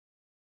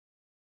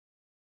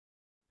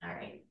All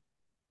right.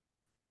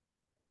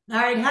 All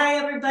right. Hi,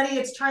 everybody.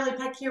 It's Charlie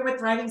Peck here with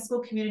Thriving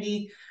School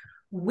Community.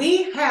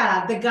 We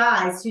have the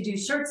guys who do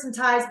Shirts and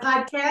Ties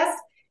podcast.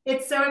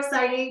 It's so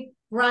exciting.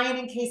 Brian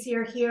and Casey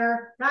are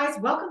here. Guys,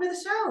 welcome to the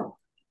show.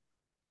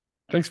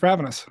 Thanks for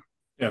having us.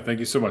 Yeah, thank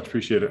you so much.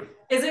 Appreciate it.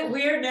 Is it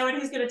weird knowing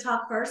who's going to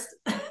talk first?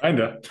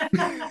 Kinda.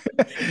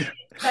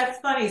 That's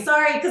funny.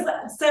 Sorry, because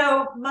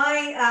so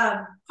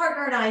my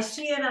partner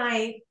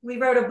and we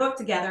wrote a book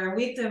together, and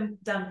we've done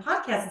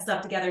podcasts and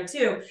stuff together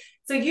too.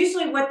 So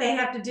usually what they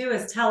have to do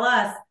is tell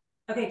us,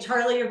 okay,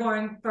 Charlie, you're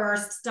going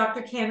first,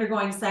 Dr. Cam, you're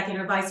going second,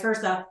 or vice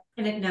versa,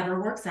 and it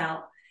never works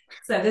out.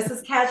 So this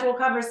is casual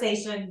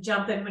conversation.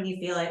 Jump in when you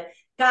feel it.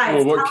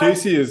 Guys. Well, what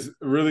Casey is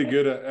really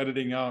good at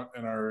editing out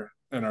in our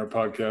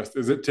podcast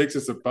is it takes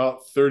us about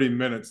 30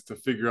 minutes to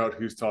figure out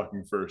who's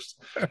talking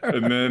first.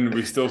 And then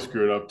we still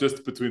screw it up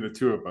just between the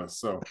two of us.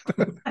 So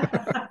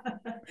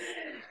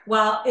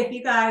well, if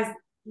you guys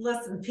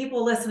listen,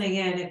 people listening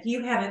in, if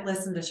you haven't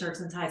listened to Shirts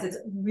and Ties, it's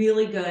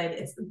really good.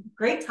 It's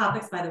great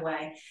topics, by the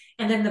way.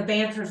 And then the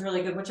banter is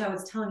really good, which I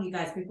was telling you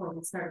guys before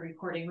we started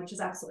recording, which is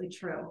absolutely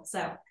true.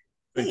 So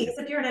please,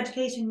 if you're in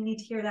education, you need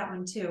to hear that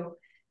one too.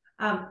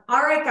 All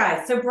right,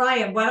 guys. So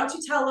Brian, why don't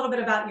you tell a little bit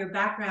about your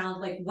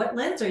background? Like, what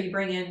lens are you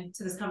bringing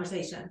to this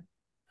conversation?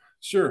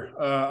 Sure.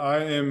 I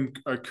am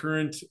a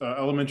current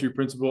elementary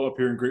principal up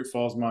here in Great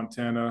Falls,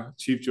 Montana,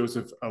 Chief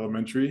Joseph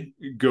Elementary.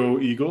 Go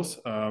Eagles.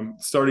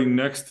 Starting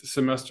next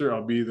semester,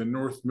 I'll be the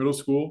North Middle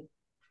School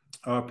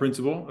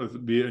principal. It'll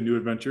be a new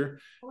adventure.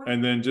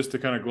 And then just to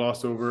kind of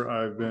gloss over,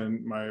 I've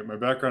been, my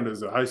background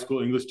is a high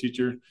school English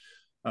teacher.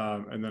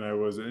 And then I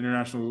was an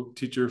international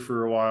teacher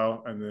for a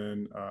while, and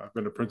then I've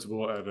been a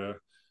principal at a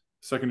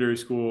secondary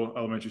school,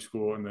 elementary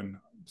school, and then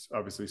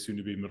obviously soon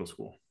to be middle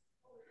school.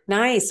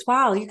 Nice.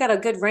 Wow. You got a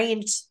good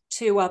range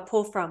to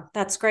pull from.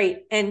 That's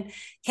great. And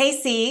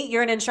Casey,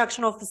 you're an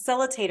instructional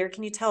facilitator.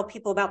 Can you tell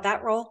people about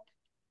that role?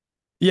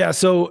 Yeah.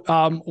 So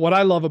what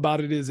I love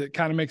about it is it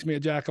kind of makes me a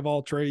jack of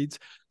all trades.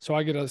 So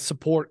I get to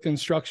support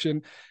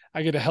instruction.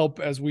 I get to help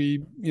as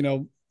we,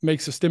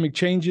 make systemic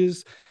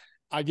changes.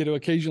 I get to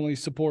occasionally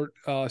support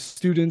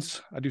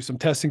students. I do some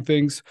testing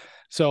things.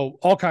 So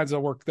all kinds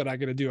of work that I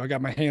get to do. I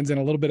got my hands in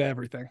a little bit of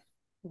everything.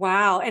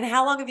 Wow. And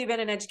how long have you been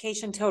in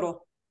education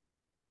total?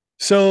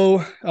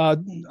 So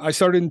I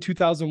started in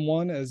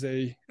 2001 as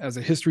a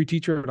history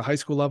teacher at a high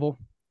school level.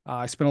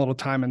 I spent a little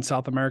time in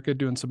South America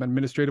doing some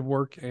administrative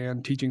work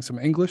and teaching some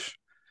English.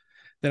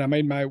 Then I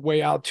made my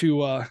way out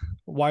to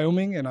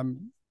Wyoming, and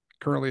I'm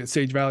currently at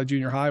Sage Valley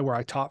Junior High, where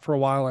I taught for a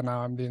while, and now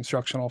I'm the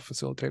instructional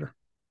facilitator.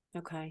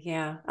 Okay.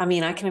 Yeah. I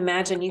mean, I can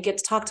imagine you get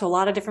to talk to a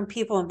lot of different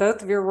people in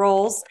both of your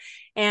roles.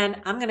 And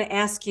I'm going to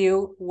ask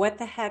you, what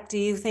the heck do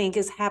you think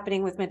is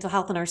happening with mental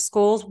health in our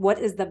schools? What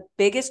is the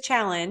biggest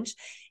challenge?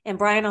 And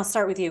Brian, I'll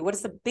start with you. What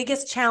is the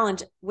biggest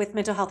challenge with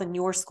mental health in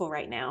your school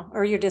right now,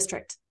 or your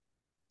district?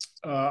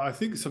 I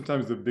think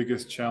sometimes the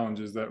biggest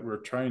challenge is that we're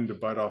trying to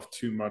bite off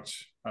too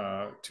much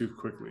too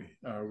quickly.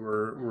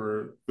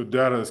 The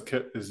data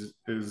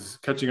is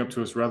catching up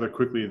to us rather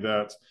quickly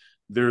that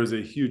there is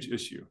a huge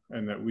issue,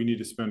 and that we need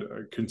to spend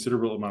a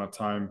considerable amount of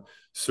time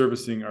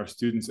servicing our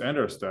students and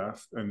our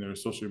staff and their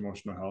social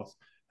emotional health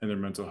and their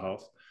mental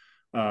health.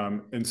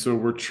 And so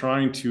we're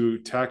trying to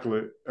tackle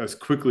it as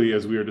quickly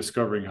as we are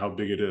discovering how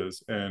big it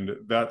is. And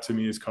that to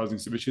me is causing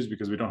some issues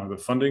because we don't have the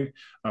funding.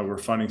 We're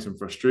finding some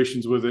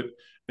frustrations with it.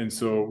 And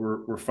so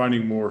we're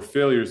finding more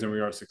failures than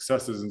we are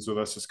successes. And so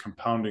that's just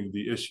compounding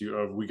the issue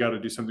of we got to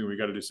do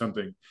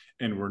something,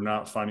 and we're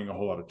not finding a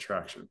whole lot of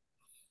traction.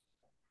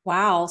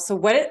 Wow. So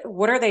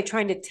what are they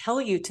trying to tell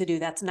you to do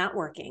that's not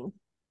working?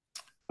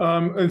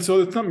 And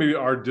so it's not maybe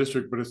our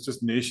district, but it's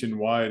just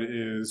nationwide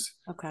is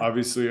okay.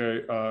 Obviously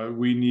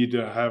we need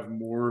to have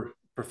more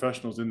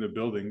professionals in the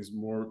buildings,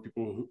 more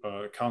people,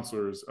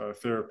 counselors,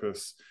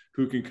 therapists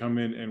who can come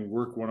in and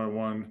work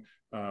one-on-one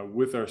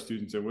with our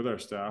students and with our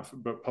staff,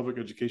 but public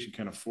education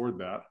can't afford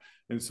that.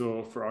 And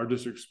so for our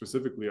district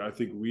specifically, I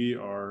think we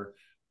are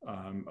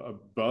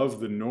above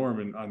the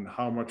norm on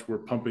how much we're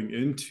pumping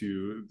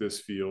into this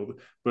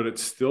field, but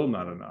it's still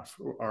not enough.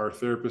 Our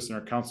therapists and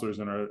our counselors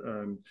and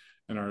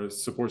our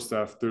support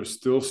staff, they're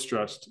still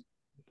stretched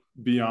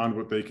beyond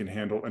what they can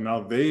handle, and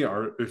now they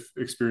are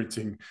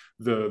experiencing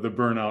the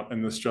burnout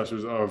and the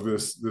stressors of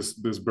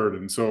this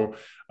burden. So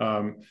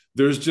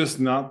there's just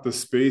not the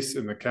space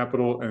and the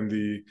capital and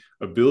the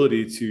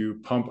ability to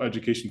pump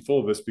education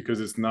full of this because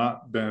it's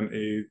not been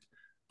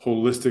a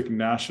holistic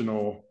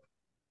national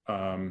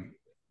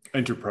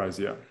enterprise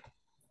yet.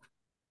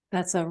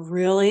 That's a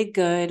really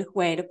good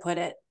way to put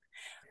it.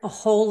 A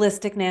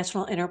holistic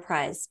national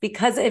enterprise,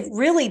 because it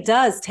really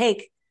does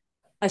take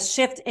a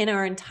shift in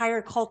our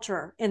entire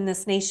culture in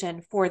this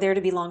nation for there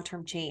to be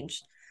long-term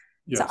change.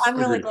 Yes, so I'm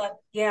really glad.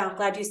 Yeah, I'm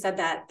glad you said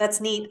that.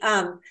 That's neat.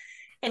 And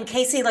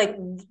Casey, like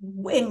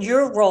in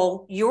your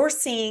role, you're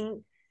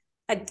seeing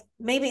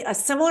maybe a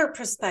similar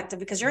perspective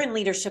because you're in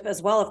leadership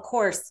as well, of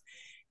course.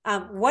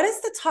 What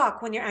is the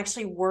talk when you're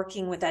actually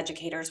working with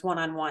educators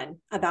one-on-one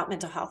about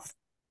mental health?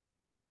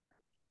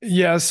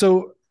 Yeah,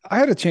 so I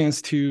had a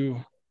chance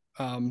to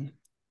kind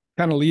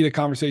kind of lead a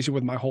conversation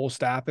with my whole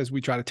staff as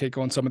we try to take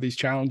on some of these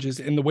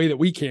challenges in the way that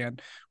we can,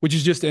 which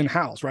is just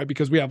in-house, right?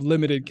 Because we have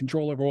limited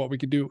control over what we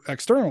can do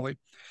externally.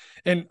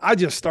 And I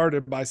just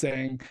started by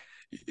saying,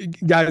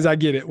 guys, I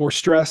get it. We're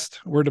stressed.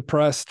 We're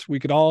depressed. We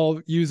could all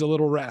use a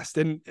little rest.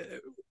 And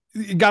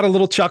it got a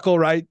little chuckle,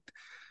 right?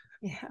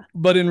 Yeah.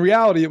 But in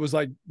reality, it was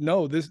like,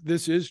 no,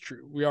 this is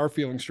true. We are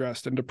feeling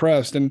stressed and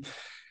depressed. And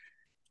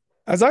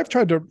as I've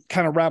tried to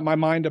kind of wrap my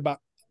mind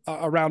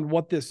around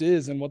what this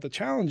is and what the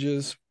challenge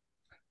is,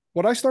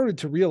 what I started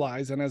to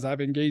realize, and as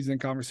I've engaged in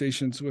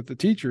conversations with the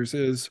teachers,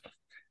 is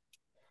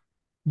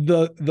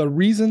the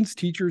reasons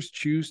teachers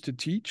choose to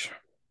teach,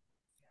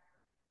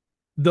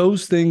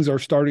 those things are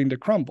starting to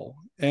crumble.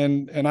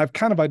 And I've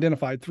kind of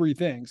identified three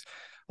things.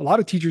 A lot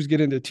of teachers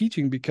get into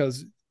teaching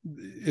because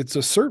it's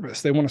a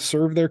service. They want to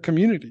serve their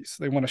communities.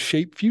 They want to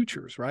shape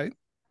futures, right?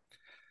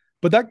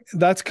 But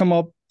that's come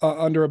up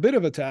under a bit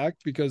of attack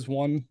because,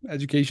 one,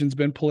 education's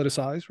been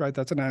politicized, right?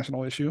 That's a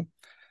national issue.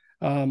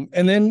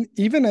 And then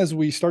even as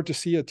we start to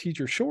see a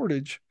teacher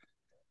shortage,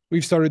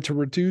 we've started to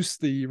reduce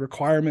the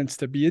requirements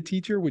to be a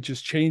teacher, which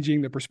is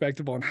changing the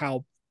perspective on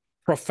how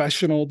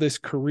professional this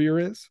career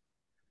is.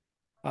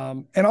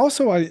 And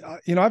also,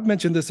 I've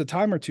mentioned this a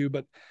time or two,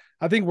 but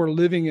I think we're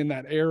living in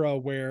that era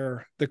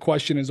where the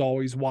question is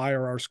always, why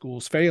are our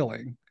schools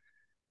failing?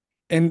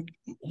 And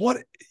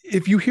what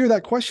if you hear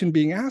that question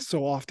being asked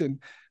so often,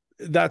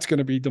 that's going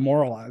to be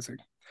demoralizing.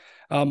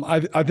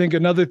 I think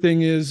another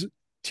thing is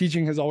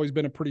teaching has always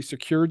been a pretty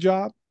secure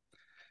job.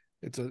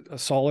 It's a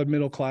solid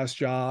middle-class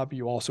job.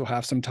 You also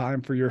have some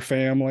time for your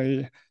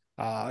family.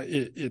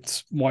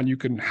 It's one you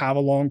can have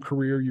a long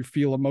career. You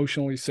feel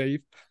emotionally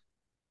safe.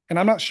 And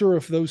I'm not sure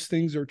if those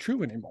things are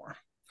true anymore.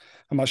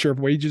 I'm not sure if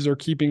wages are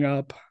keeping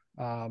up.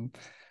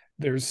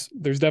 There's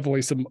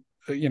definitely some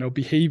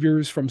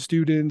behaviors from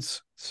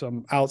students,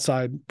 some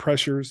outside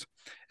pressures.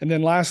 And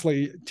then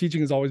lastly,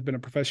 teaching has always been a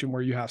profession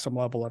where you have some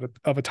level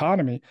of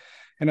autonomy.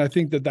 And I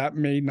think that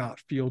may not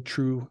feel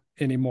true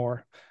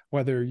anymore,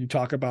 whether you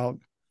talk about,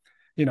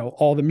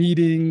 all the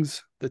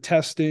meetings, the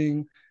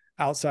testing,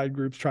 outside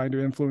groups trying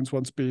to influence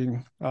what's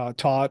being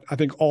taught. I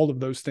think all of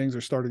those things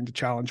are starting to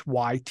challenge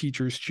why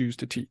teachers choose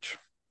to teach.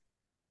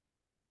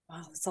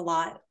 Wow, it's a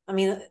lot. I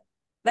mean,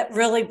 that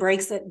really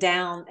breaks it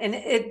down. And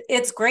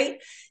it's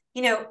great.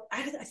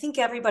 I think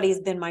everybody's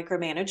been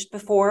micromanaged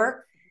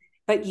before,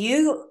 but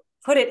you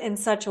put it in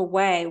such a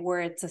way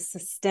where it's a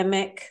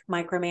systemic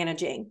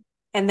micromanaging.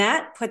 And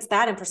that puts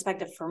that in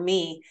perspective for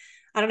me.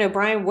 I don't know,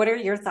 Brian, what are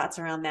your thoughts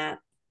around that?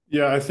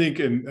 Yeah, I think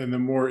and the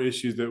more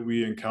issues that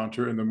we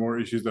encounter and the more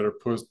issues that are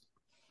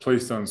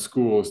placed on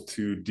schools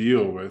to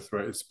deal with,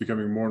 right? It's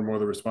becoming more and more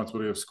the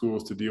responsibility of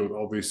schools to deal with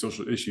all these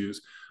social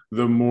issues.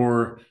 The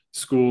more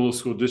schools,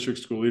 school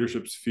districts, school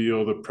leaderships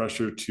feel the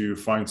pressure to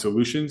find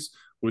solutions,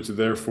 which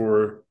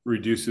therefore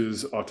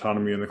reduces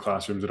autonomy in the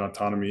classrooms and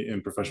autonomy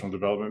in professional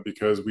development,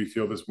 because we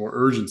feel this more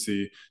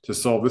urgency to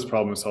solve this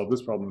problem and solve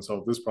this problem and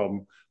solve this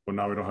problem. Well,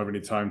 now we don't have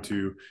any time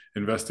to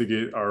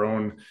investigate our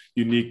own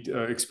unique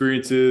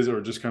experiences,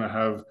 or just kind of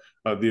have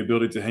the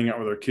ability to hang out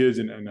with our kids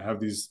and have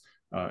these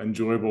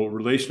enjoyable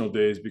relational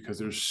days, because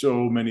there's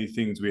so many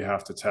things we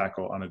have to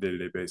tackle on a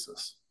day-to-day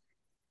basis.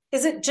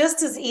 Is it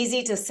just as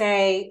easy to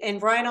say, and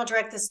Brian, I'll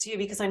direct this to you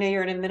because I know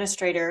you're an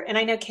administrator, and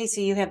I know,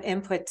 Casey, you have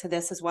input to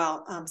this as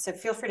well. So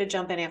feel free to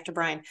jump in after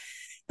Brian.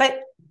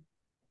 But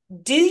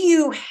do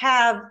you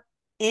have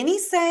any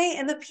say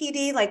in the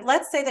PD? Like,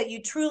 let's say that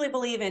you truly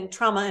believe in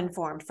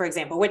trauma-informed, for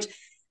example, which,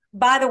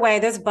 by the way,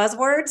 there's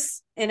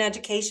buzzwords in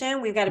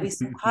education. We've got to be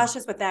so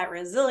cautious with that,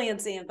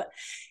 resiliency. But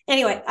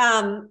anyway,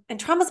 and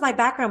trauma's my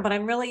background, but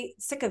I'm really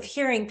sick of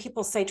hearing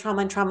people say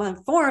trauma and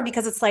trauma-informed,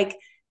 because it's like,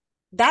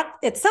 that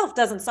itself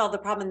doesn't solve the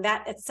problem.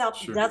 That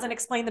itself doesn't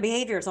explain the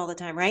behaviors all the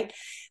time, right?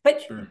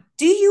 But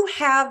do you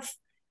have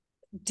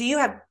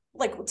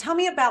like, tell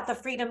me about the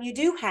freedom you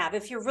do have.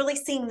 If you're really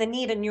seeing the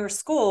need in your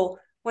school,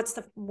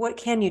 what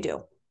can you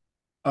do?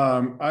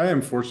 I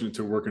am fortunate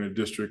to work in a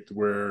district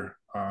where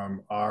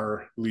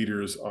our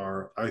leaders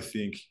are, I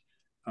think,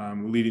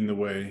 leading the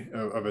way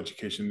of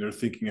education. They're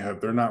thinking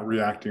ahead. They're not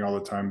reacting all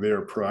the time. They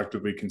are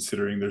proactively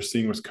considering. They're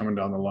seeing what's coming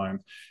down the line.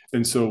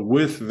 And so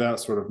with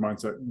that sort of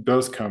mindset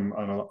does come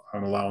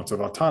an allowance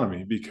of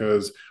autonomy,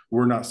 because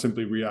we're not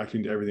simply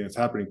reacting to everything that's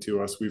happening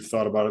to us. We've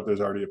thought about it.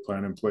 There's already a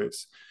plan in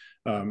place.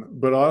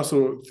 But I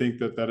also think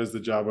that is the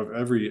job of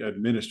every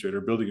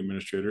administrator, building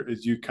administrator,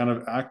 is you kind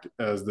of act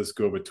as this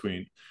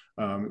go-between.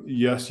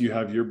 Yes, you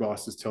have your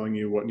bosses telling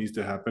you what needs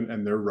to happen,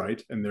 and they're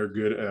right, and they're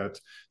good at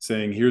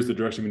saying, here's the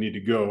direction we need to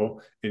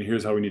go, and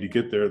here's how we need to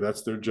get there.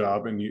 That's their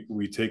job. And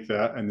we take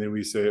that, and then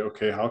we say,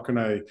 okay, how can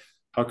I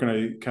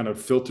kind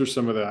of filter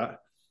some of that,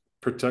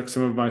 protect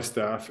some of my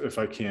staff if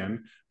I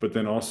can, but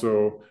then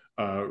also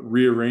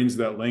rearrange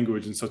that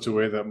language in such a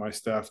way that my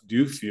staff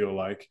do feel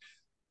like,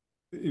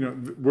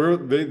 where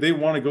they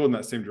want to go in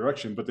that same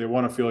direction, but they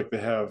want to feel like they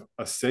have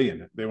a say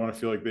in it. They want to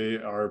feel like they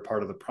are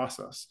part of the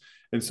process.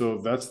 And so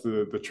that's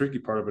the tricky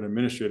part of an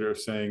administrator, of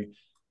saying,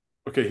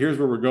 okay, here's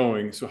where we're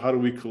going. So how do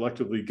we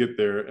collectively get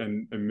there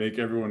and make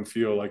everyone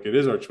feel like it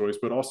is our choice,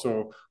 but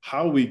also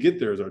how we get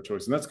there is our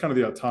choice. And that's kind of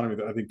the autonomy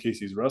that I think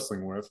Casey's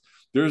wrestling with.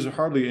 There's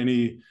hardly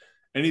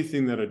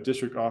anything that a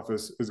district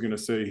office is going to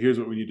say, here's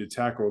what we need to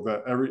tackle,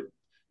 that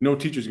no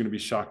teacher is going to be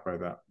shocked by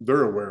that.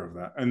 They're aware of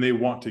that and they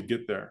want to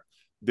get there.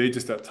 They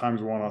just at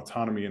times want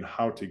autonomy in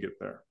how to get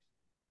there.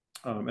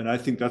 And I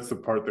think that's the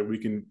part that we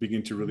can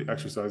begin to really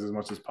exercise as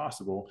much as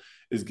possible,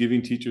 is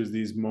giving teachers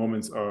these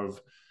moments of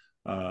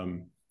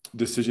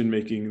decision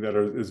making that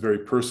is very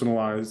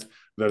personalized,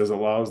 that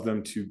allows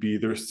them to be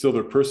their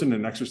person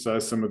and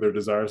exercise some of their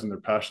desires and their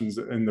passions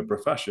in the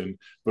profession,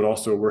 but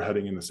also we're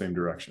heading in the same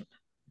direction.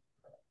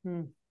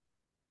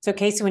 So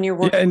Casey, when you're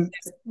working,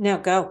 no,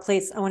 go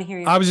please. I want to hear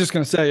you. I was just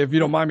going to say, if you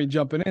don't mind me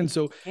jumping in.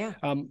 So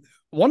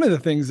one of the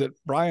things that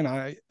Brian and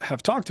I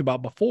have talked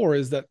about before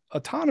is that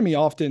autonomy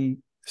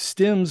often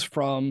stems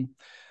from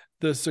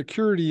the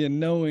security and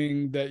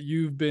knowing that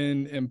you've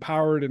been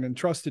empowered and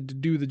entrusted to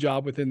do the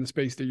job within the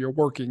space that you're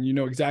working. You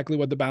know exactly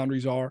what the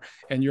boundaries are,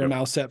 and you're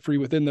now set free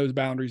within those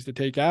boundaries to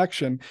take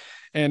action.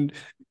 And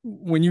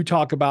when you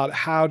talk about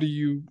how do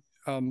you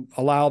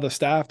allow the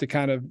staff to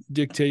kind of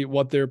dictate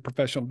what their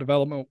professional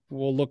development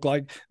will look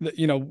like,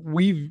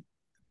 we've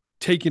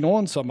taken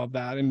on some of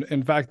that. And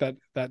in fact,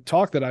 that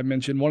talk that I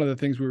mentioned, one of the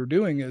things we were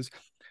doing is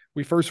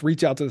we first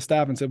reached out to the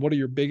staff and said, what are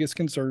your biggest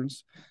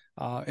concerns?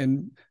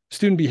 And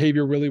student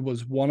behavior really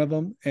was one of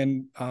them.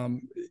 And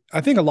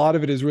I think a lot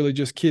of it is really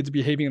just kids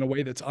behaving in a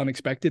way that's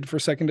unexpected for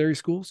secondary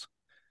schools.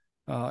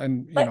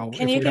 Can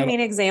you give me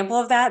an example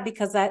of that?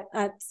 Because I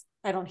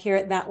don't hear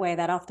it that way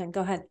that often.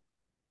 Go ahead.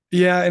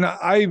 Yeah. And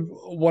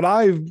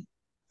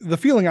the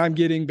feeling I'm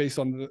getting based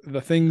on the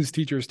things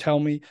teachers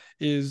tell me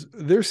is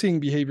they're seeing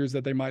behaviors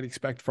that they might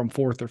expect from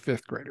 4th or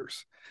 5th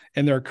graders,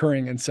 and they're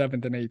occurring in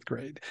 7th and 8th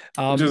grade.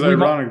 Which is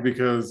ironic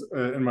because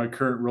in my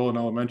current role in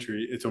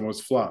elementary, it's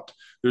almost flopped.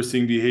 They're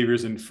seeing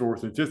behaviors in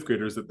 4th and 5th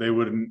graders that they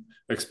wouldn't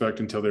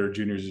expect until they were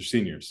juniors or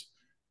seniors.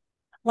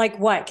 Like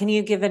what? Can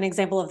you give an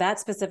example of that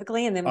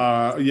specifically? And then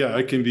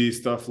it can be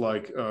stuff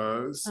like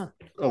a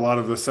lot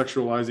of the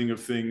sexualizing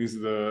of things,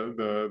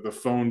 the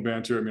phone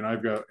banter. I mean,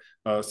 I've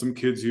got some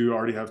kids who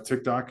already have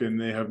TikTok and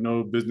they have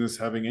no business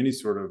having any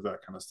sort of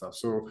that kind of stuff.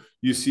 So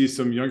you see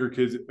some younger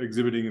kids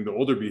exhibiting the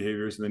older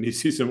behaviors, and then you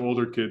see some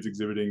older kids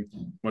exhibiting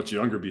much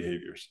younger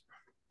behaviors.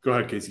 Go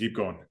ahead, Casey, keep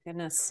going.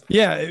 Goodness.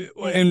 Yeah.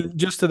 And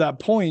just to that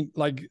point,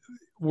 like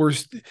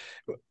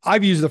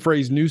I've used the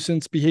phrase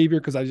nuisance behavior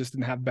because I just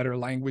didn't have better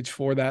language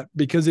for that,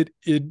 because it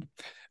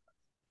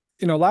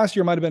last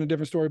year might've been a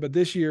different story, but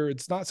this year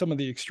it's not some of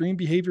the extreme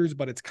behaviors,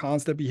 but it's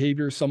constant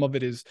behavior. Some of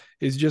it is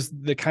just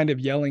the kind of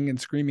yelling and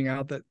screaming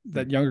out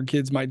that younger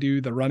kids might do,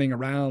 the running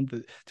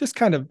around, just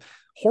kind of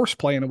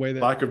horseplay in a way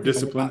that lack of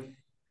discipline.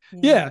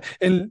 Yeah.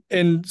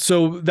 And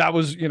so that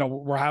was,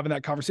 we're having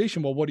that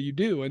conversation. Well, what do you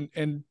do?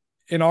 And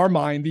in our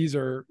mind, these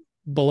are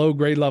below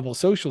grade level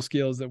social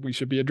skills that we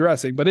should be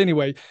addressing. But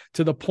anyway,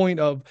 to the point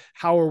of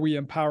how are we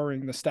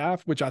empowering the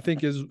staff, which I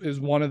think is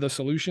one of the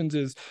solutions,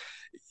 is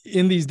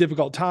in these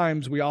difficult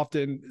times, we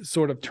often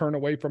sort of turn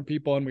away from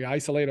people and we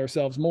isolate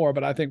ourselves more.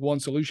 But I think one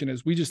solution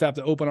is we just have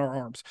to open our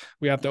arms.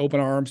 We have to open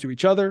our arms to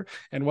each other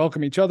and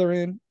welcome each other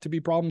in to be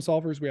problem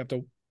solvers. We have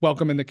to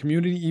welcome in the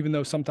community, even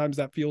though sometimes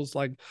that feels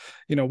like,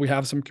 we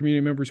have some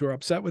community members who are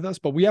upset with us,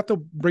 but we have to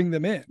bring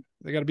them in.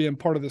 They got to be a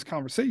part of this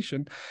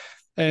conversation.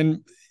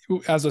 And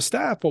as a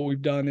staff, what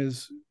we've done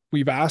is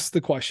we've asked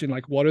the question,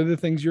 like, what are the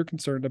things you're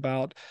concerned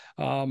about?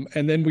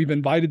 And then we've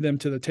invited them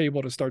to the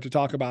table to start to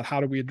talk about how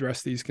do we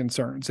address these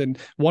concerns. And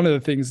one of the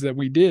things that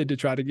we did to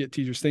try to get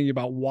teachers thinking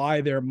about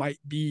why there might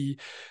be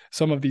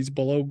some of these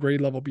below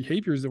grade level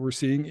behaviors that we're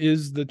seeing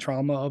is the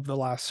trauma of the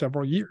last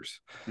several years,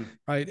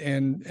 right?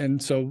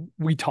 And so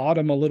we taught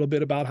them a little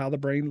bit about how the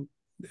brain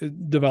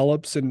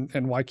develops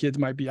and why kids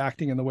might be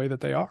acting in the way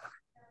that they are.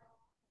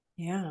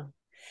 Yeah.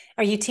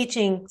 Are you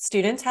teaching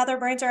students how their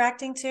brains are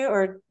acting too,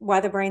 or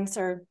why the brains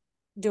are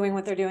doing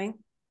what they're doing?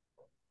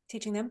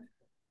 Teaching them?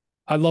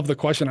 I love the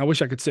question. I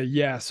wish I could say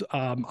yes.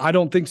 I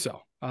don't think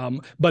so.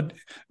 But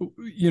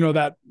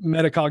that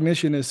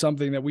metacognition is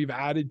something that we've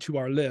added to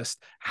our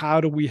list.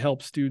 How do we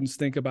help students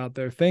think about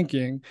their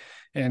thinking?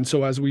 And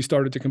so as we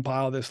started to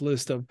compile this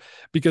list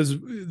because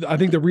I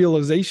think the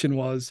realization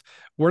was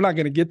we're not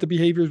going to get the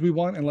behaviors we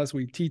want unless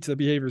we teach the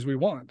behaviors we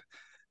want.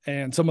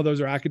 And some of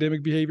those are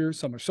academic behaviors,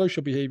 some are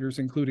social behaviors,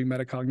 including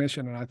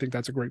metacognition. And I think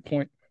that's a great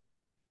point.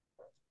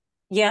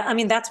 Yeah, I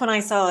mean, that's when I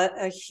saw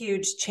a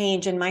huge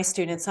change in my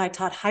students. I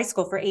taught high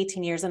school for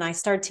 18 years and I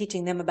started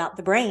teaching them about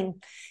the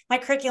brain. My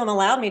curriculum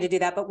allowed me to do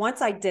that. But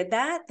once I did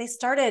that, they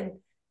started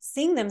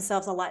seeing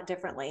themselves a lot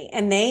differently,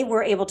 and they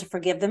were able to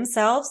forgive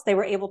themselves. They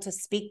were able to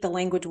speak the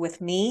language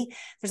with me.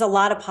 There's a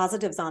lot of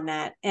positives on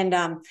that. And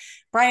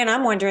Brian,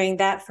 I'm wondering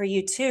that for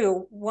you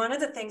too. One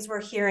of the things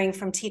we're hearing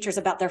from teachers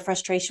about their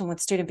frustration with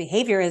student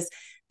behavior is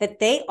that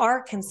they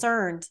are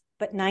concerned,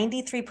 but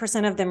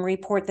 93% of them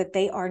report that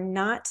they are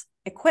not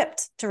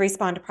equipped to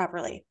respond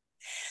properly.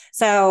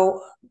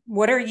 So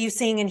what are you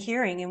seeing and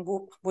hearing, and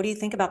what do you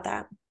think about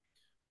that?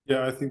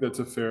 Yeah, I think that's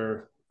a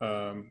fair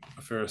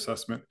a fair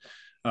assessment.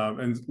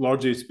 And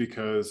largely it's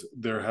because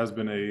there has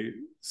been a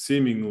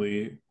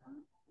seemingly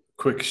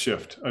quick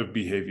shift of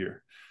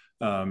behavior.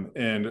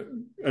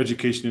 And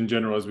education in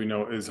general, as we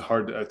know, is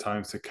hard at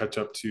times to catch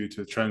up to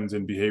trends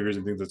and behaviors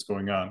and things that's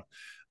going on.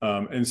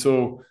 And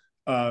so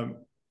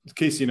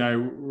Casey and I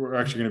were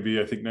actually going to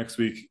be, I think, next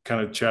week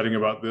kind of chatting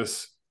about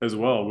this as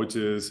well, which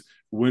is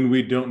when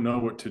we don't know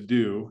what to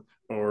do,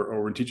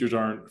 or when teachers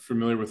aren't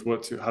familiar with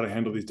how to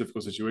handle these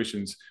difficult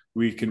situations,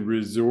 we can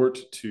resort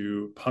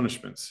to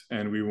punishments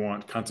and we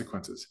want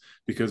consequences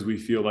because we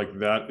feel like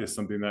that is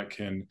something that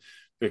can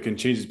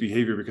change his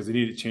behavior because they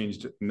need it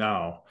changed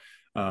now.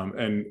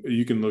 And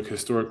you can look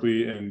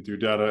historically and through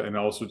data and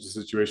all sorts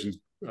of situations,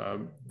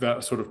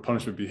 that sort of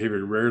punishment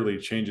behavior rarely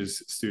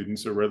changes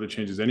students or rarely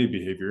changes any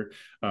behavior.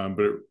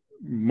 But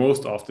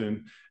most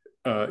often,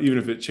 even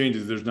if it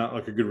changes, there's not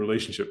like a good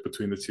relationship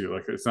between the two.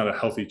 Like it's not a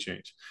healthy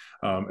change.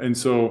 And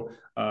so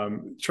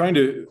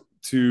trying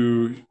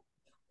to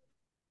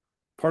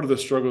part of the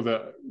struggle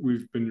that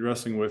we've been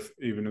wrestling with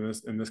even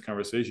in this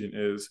conversation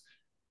is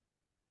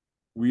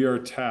we are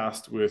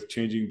tasked with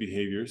changing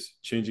behaviors,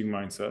 changing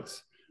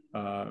mindsets,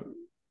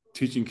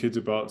 teaching kids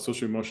about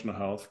social emotional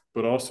health,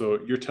 but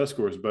also your test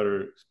scores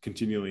better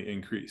continually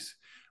increase.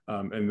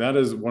 And that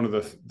is one of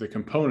the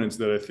components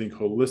that I think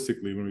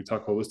holistically, when we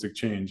talk holistic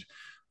change,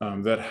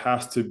 that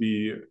has to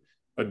be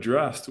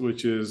addressed,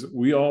 which is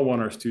we all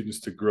want our students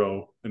to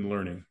grow in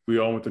learning. We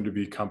all want them to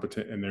be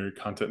competent in their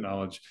content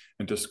knowledge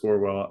and to score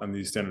well on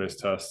these standardized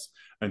tests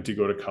and to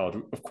go to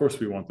college. Of course,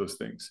 we want those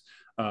things.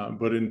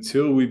 But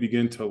until we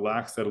begin to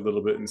lax that a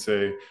little bit and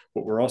say,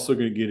 but we're also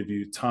going to give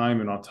you time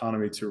and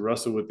autonomy to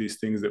wrestle with these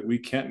things that we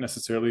can't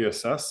necessarily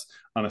assess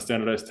on a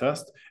standardized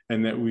test,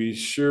 and that we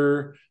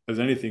sure as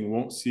anything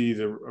won't see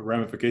the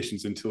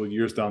ramifications until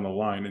years down the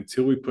line,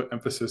 until we put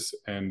emphasis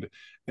and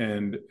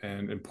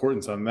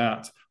importance on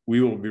that,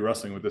 we will be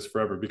wrestling with this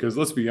forever. Because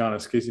let's be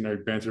honest, Casey and I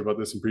bantered about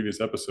this in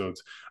previous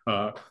episodes.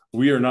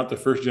 We are not the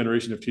first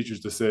generation of teachers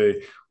to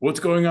say,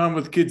 what's going on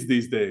with kids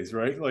these days,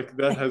 right? Like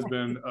that has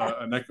been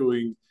an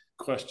echoing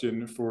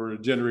question for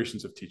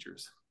generations of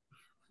teachers.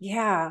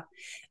 Yeah.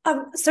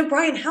 So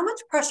Brian, how much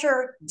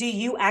pressure do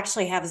you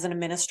actually have as an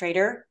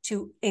administrator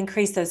to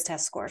increase those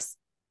test scores?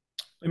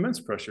 Immense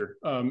pressure.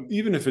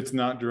 Even if it's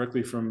not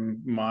directly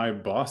from my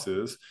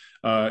bosses,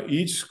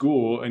 each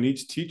school and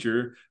each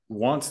teacher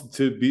wants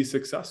to be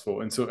successful.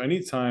 And so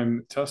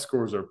anytime test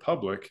scores are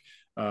public,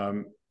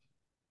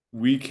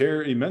 we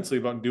care immensely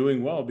about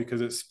doing well because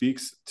it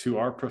speaks to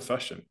our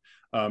profession.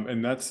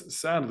 And that's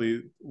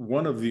sadly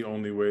one of the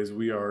only ways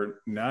we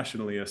are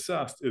nationally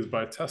assessed is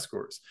by test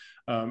scores.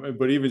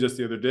 But even just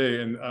the other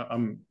day, and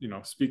I'm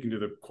speaking to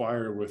the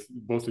choir with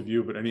both of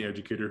you, but any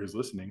educator who's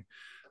listening,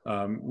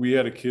 we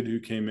had a kid who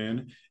came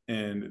in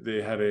and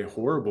they had a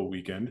horrible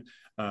weekend.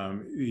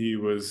 He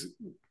was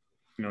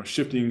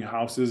shifting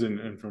houses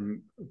and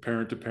from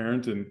parent to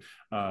parent, and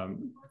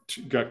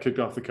got kicked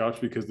off the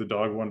couch because the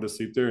dog wanted to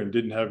sleep there and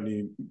didn't have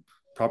any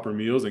proper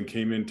meals and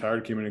came in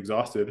tired, came in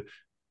exhausted.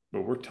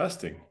 But we're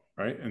testing,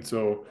 right? And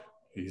so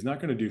he's not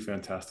going to do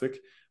fantastic,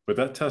 but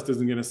that test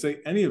isn't going to say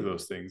any of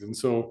those things. And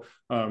so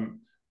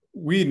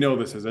we know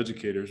this as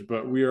educators,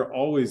 but we are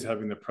always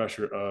having the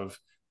pressure of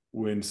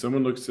when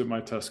someone looks at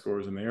my test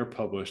scores and they are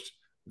published,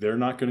 they're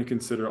not going to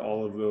consider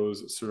all of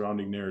those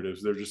surrounding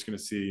narratives. They're just going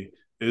to see,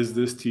 is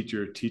this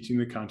teacher teaching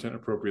the content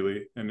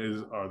appropriately, and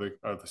are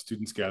the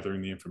students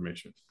gathering the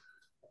information?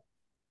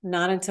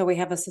 Not until we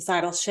have a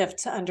societal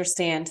shift to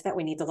understand that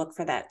we need to look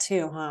for that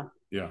too, huh?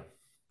 Yeah.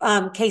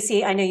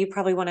 Casey, I know you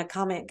probably want to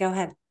comment. Go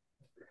ahead.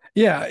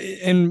 Yeah.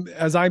 And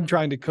as I'm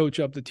trying to coach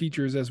up the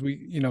teachers as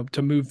we,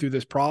 to move through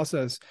this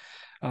process,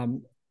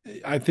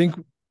 I think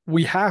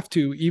we have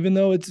to, even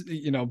though it's,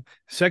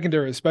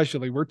 secondary,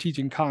 especially, we're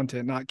teaching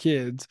content, not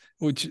kids,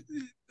 which,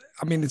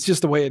 it's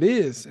just the way it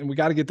is. And we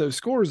got to get those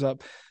scores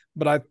up.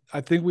 But I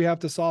think we have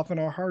to soften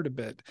our heart a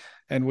bit,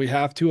 and we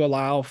have to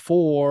allow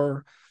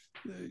for,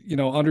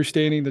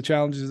 understanding the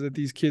challenges that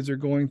these kids are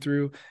going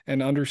through,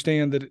 and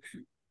understand that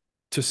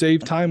to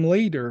save time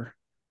later,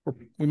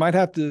 we might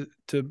have to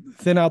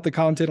thin out the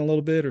content a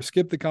little bit or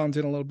skip the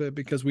content a little bit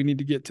because we need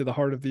to get to the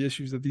heart of the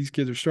issues that these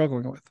kids are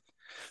struggling with.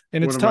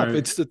 And it's tough.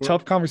 It's a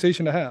tough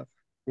conversation to have.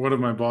 One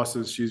of my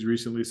bosses, she's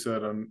recently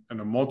said in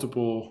a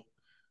multiple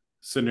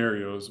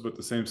scenarios, but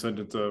the same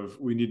sentence of,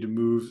 we need to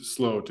move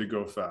slow to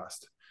go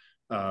fast.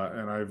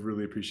 And I've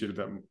really appreciated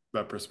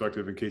that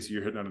perspective. In case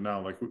you're hitting on it now,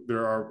 like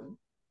there are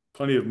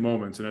plenty of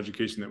moments in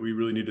education that we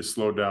really need to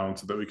slow down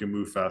so that we can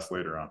move fast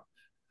later on.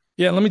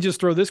 Yeah, let me just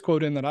throw this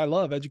quote in that I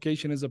love.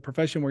 Education is a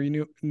profession where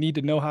you need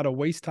to know how to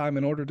waste time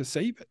in order to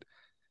save it.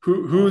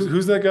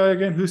 Who's that guy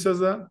again? Who says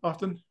that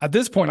often? At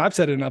this point, I've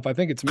said it enough. I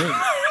think it's me.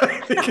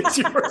 I think it's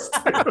yours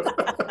too.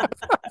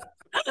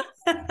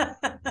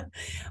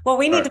 Well,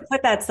 we need to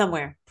put that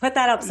somewhere. Put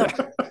that up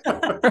somewhere.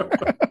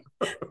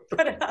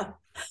 Put it up.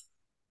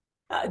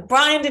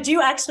 Brian, did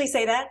you actually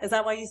say that? Is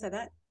that why you said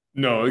that?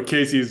 No,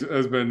 Casey's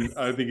has been,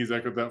 I think he's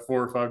echoed that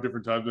 4 or 5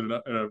 different times in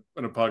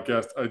a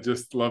podcast. I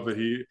just love that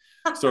he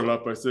started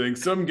off by saying,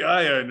 some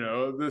guy I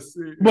know, this,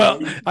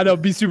 Well, I know,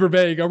 be super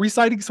vague. Are we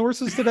citing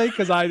sources today?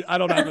 Because I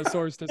don't have a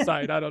source to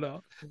cite. I don't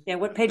know. Yeah,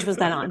 what page was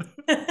that on?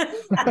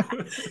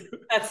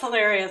 That's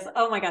hilarious.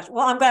 Oh my gosh.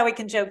 Well, I'm glad we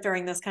can joke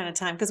during this kind of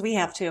time because we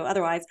have to.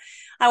 Otherwise,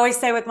 I always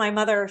say with my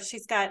mother,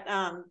 she's got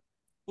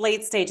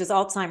late stages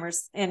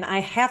Alzheimer's, and I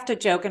have to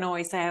joke and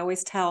always say, I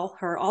always tell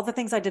her all the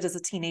things I did as a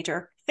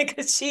teenager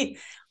because she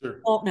Sure.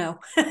 won't know.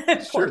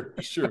 Sure.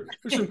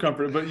 There's some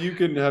comfort, but you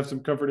can have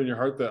some comfort in your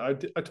heart that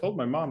I told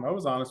my mom, I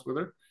was honest with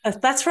her.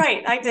 That's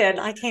right. I did.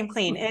 I came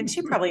clean. And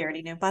she probably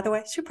already knew, by the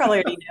way. She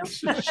probably already knew.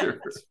 Sure.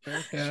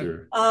 Yeah.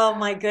 Sure. Oh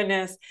my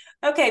goodness.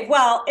 Okay.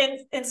 Well,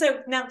 and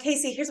so now,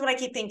 Casey, here's what I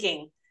keep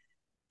thinking.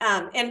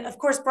 And of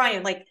course,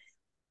 Brian, like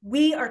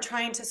we are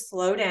trying to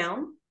slow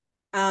down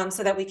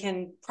so that we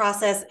can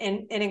process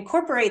and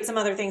incorporate some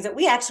other things that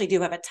we actually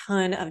do have a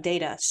ton of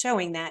data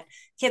showing that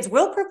kids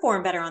will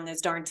perform better on those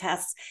darn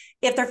tests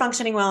if they're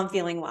functioning well and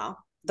feeling well.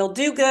 They'll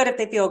do good if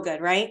they feel good,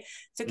 right?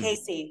 So,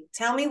 Casey,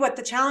 tell me what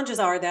the challenges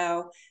are,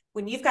 though.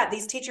 When you've got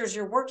these teachers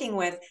you're working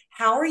with,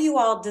 how are you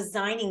all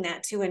designing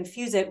that to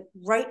infuse it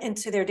right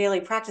into their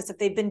daily practice? If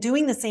they've been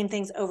doing the same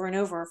things over and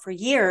over for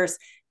years,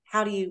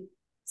 how do you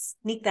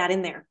sneak that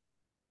in there?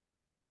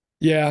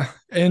 Yeah.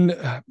 And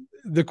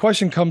the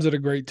question comes at a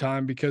great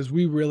time because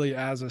we really,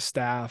 as a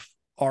staff,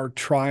 are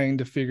trying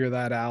to figure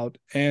that out.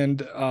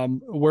 And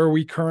where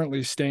we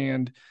currently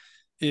stand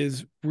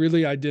is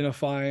really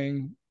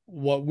identifying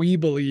what we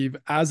believe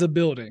as a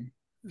building.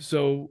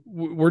 So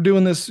we're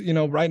doing this,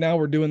 right now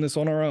we're doing this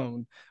on our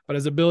own, but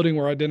as a building,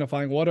 we're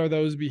identifying what are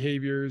those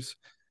behaviors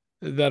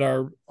that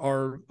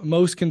are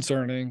most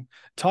concerning,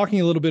 talking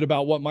a little bit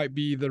about what might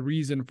be the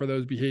reason for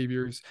those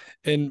behaviors,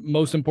 and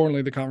most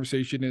importantly, the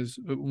conversation is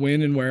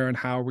when and where and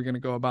how are we going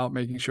to go about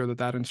making sure that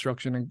that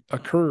instruction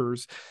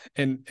occurs.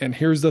 And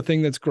here's the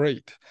thing that's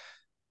great: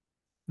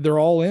 they're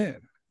all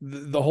in.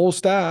 The whole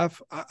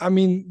staff. I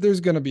mean,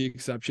 there's going to be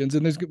exceptions,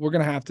 and we're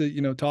going to have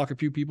to, talk a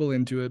few people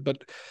into it.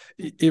 But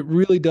it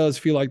really does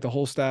feel like the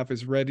whole staff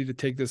is ready to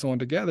take this on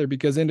together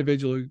because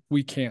individually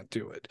we can't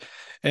do it.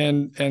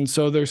 And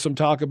so there's some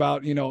talk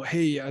about,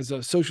 hey, as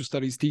a social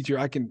studies teacher,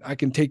 I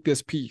can take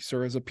this piece,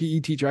 or as a PE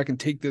teacher, I can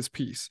take this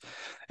piece.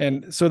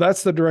 And so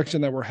that's the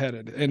direction that we're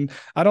headed. And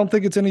I don't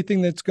think it's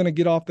anything that's going to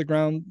get off the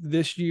ground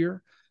this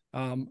year.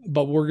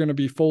 But we're going to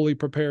be fully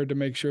prepared to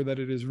make sure that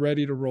it is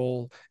ready to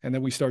roll, and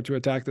then we start to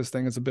attack this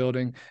thing as a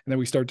building, and then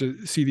we start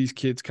to see these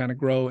kids kind of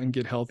grow and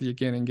get healthy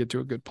again and get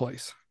to a good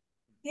place.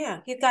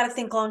 Yeah, you've got to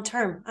think long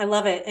term. I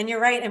love it. And you're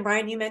right. And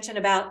Brian, you mentioned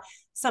about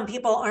some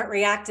people aren't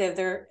reactive.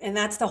 And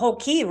that's the whole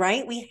key,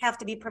 right? We have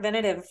to be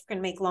preventative if we're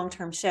going to make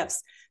long-term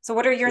shifts. So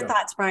what are your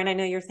thoughts, Brian? I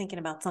know you're thinking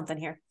about something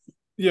here.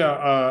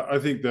 Yeah, I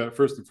think that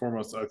first and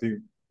foremost, I think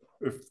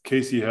if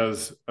Casey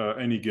has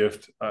any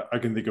gift, I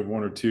can think of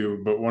one or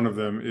two, but one of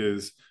them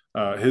is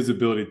his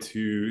ability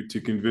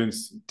to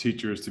convince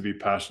teachers to be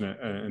passionate,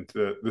 and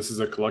that this is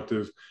a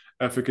collective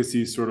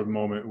efficacy sort of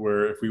moment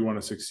where if we want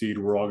to succeed,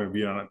 we're all going to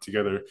be on it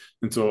together.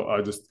 And so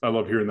I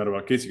love hearing that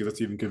about Casey, because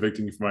that's even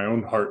convicting for my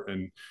own heart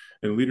and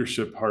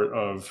leadership heart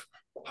of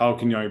how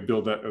can I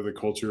build that as a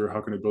culture?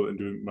 How can I build it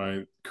into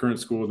my current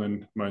school and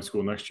then my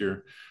school next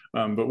year?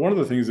 But one of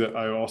the things that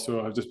I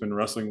also have just been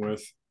wrestling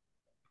with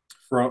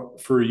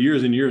for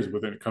years and years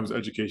when it comes to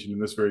education, in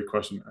this very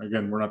question,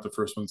 again, we're not the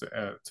first ones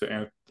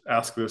to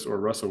ask this or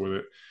wrestle with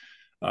it.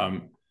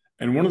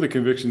 And one of the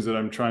convictions that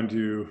I'm trying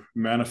to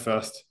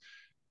manifest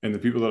in the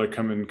people that I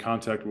come in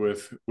contact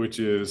with, which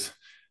is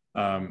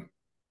the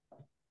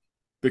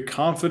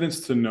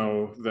confidence to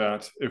know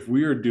that if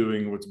we are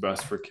doing what's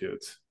best for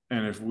kids,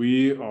 and if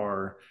we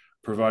are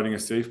providing a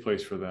safe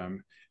place for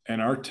them,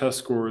 and our test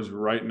scores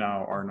right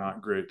now are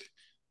not great,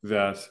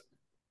 that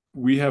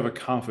we have a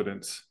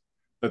confidence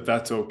that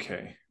that's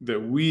okay, that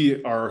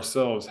we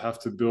ourselves have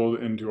to build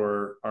into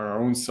our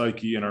own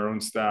psyche and our own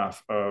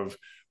staff of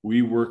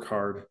we work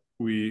hard,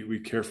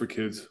 we care for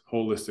kids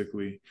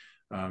holistically,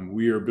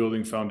 we are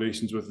building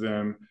foundations with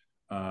them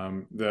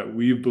that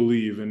we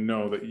believe and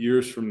know that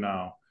years from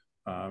now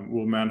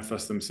will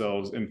manifest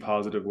themselves in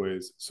positive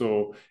ways.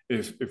 So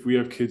if we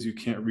have kids who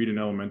can't read in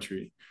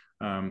elementary,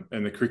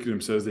 and the curriculum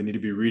says they need to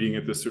be reading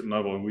at this certain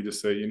level, and we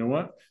just say, you know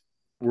what,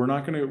 we're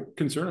not going to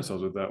concern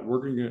ourselves with that. We're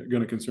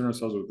going to concern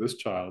ourselves with this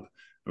child,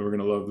 and we're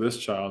going to love this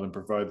child and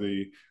provide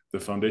the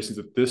foundations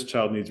that this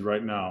child needs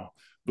right now,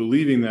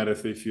 believing that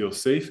if they feel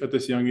safe at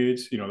this young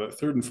age, that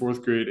 3rd and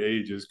 4th grade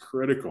age is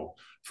critical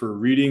for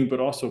reading,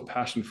 but also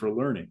passion for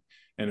learning.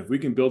 And if we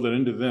can build that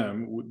into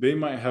them, they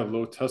might have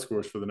low test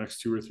scores for the next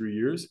 2 or 3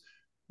 years,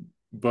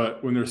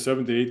 but when they're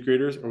 7th to 8th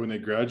graders, or when they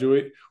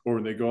graduate, or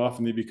when they go off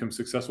and they become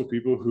successful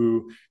people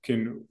who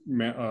can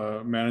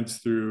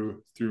manage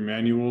through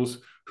manuals,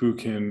 who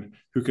can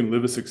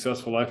live a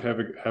successful life,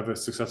 have a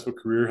successful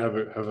career, have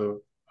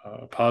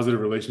a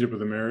positive relationship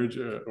with a marriage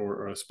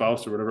or a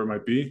spouse or whatever it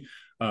might be,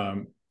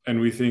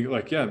 and we think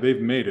like, yeah,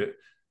 they've made it.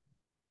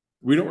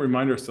 We don't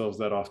remind ourselves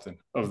that often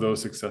of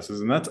those successes,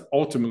 and that's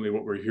ultimately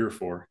what we're here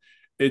for.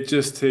 It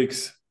just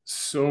takes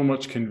so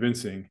much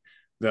convincing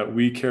that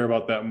we care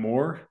about that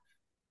more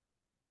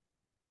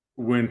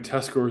when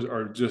test scores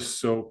are just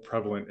so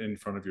prevalent in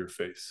front of your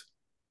face.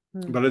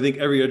 But I think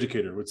every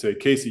educator would say,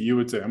 Casey, you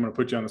would say, I'm going to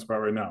put you on the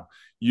spot right now.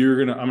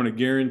 I'm going to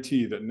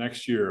guarantee that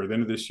next year or the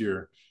end of this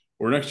year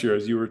or next year,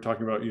 as you were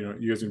talking about, you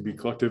guys are going to be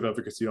collective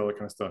efficacy, all that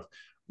kind of stuff.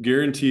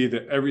 Guarantee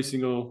that every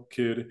single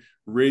kid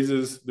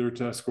raises their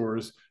test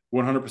scores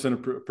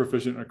 100%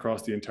 proficient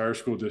across the entire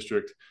school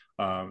district.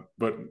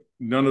 But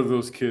none of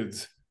those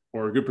kids,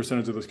 or a good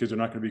percentage of those kids, are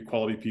not going to be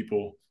quality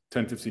people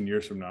 10, 15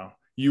 years from now.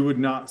 You would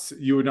not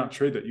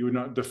trade that. You would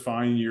not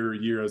define your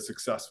year as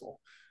successful.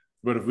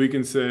 But if we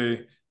can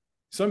say,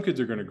 some kids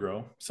are going to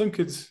grow, some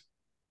kids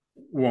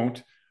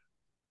won't,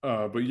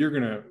 but you're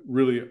going to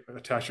really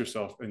attach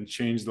yourself and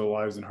change the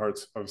lives and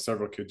hearts of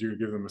several kids. You're going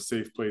to give them a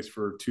safe place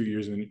for 2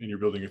 years in your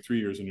building or 3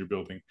 years in your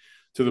building,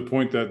 to the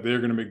point that they're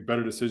going to make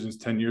better decisions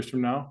 10 years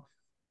from now.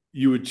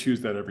 You would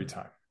choose that every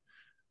time.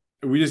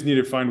 We just need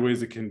to find ways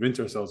to convince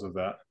ourselves of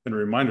that and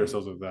remind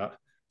ourselves of that,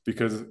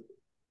 because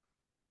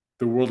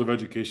the world of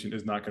education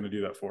is not going to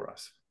do that for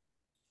us.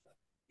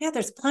 Yeah,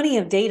 there's plenty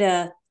of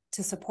data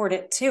to support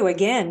it too.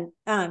 Again,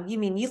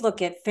 you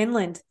look at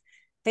Finland,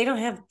 they don't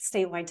have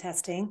statewide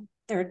testing,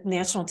 they're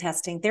national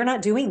testing. They're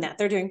not doing that.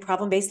 They're doing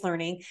problem-based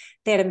learning.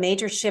 They had a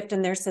major shift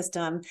in their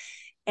system,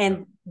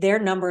 and their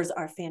numbers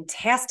are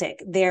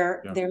fantastic.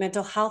 Their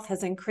mental health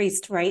has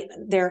increased, right?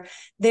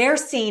 They're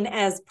seen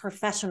as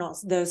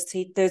professionals. Those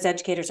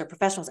educators are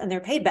professionals, and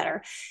they're paid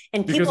better.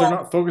 And because they're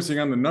not focusing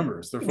on the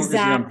numbers. They're focusing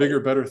on bigger,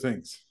 better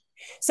things.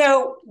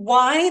 So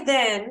why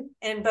then,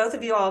 and both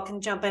of you all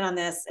can jump in on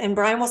this, and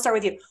Brian, we'll start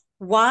with you.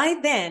 Why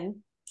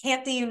then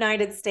can't the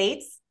United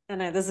States, I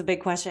know this is a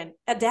big question,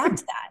 adapt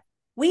to that?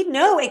 We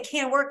know it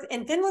can work,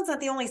 and Finland's not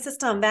the only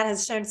system that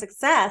has shown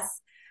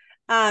success.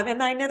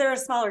 And I know they're a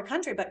smaller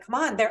country, but come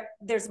on,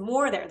 there's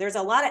more there. There's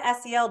a lot of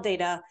SEL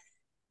data.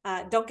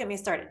 Don't get me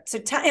started. So,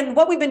 and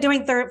what we've been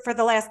doing for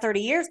the last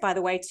 30 years, by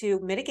the way, to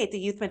mitigate the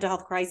youth mental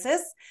health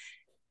crisis,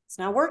 it's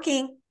not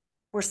working.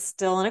 We're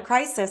still in a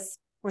crisis.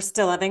 We're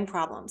still having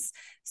problems.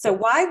 So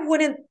why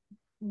wouldn't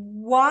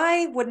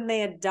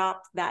they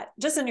adopt that?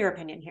 Just in your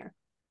opinion here.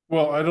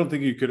 Well, I don't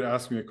think you could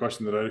ask me a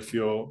question that I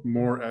feel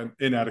more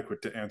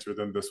inadequate to answer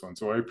than this one.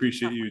 So I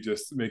appreciate you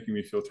just making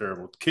me feel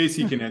terrible.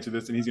 Casey can answer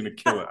this, and he's going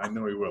to kill it. I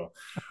know he will.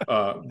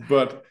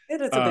 But it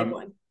is a big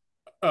one.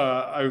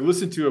 I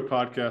listened to a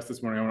podcast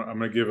this morning. I'm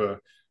going to give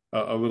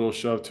a little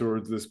shove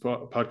towards this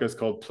podcast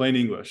called Plain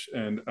English.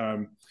 And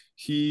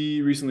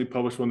he recently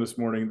published one this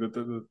morning that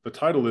the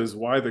title is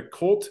 "Why the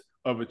Cult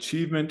of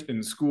Achievement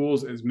in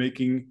Schools is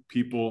Making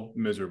People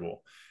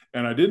Miserable."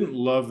 And I didn't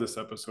love this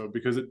episode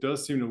because it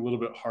does seem a little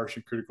bit harsh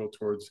and critical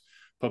towards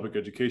public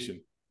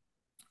education.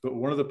 But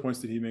one of the points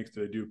that he makes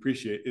that I do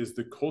appreciate is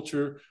the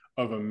culture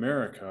of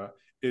America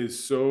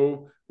is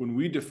so, when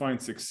we define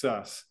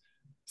success,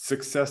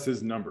 success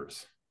is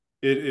numbers.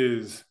 It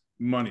is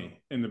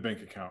money in the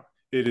bank account.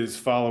 It is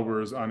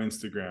followers on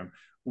Instagram.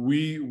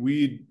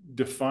 We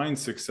define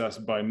success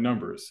by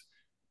numbers.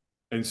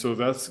 And so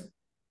that's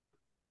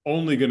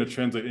only going to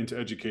translate into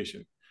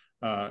education.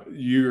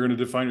 You're going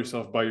to define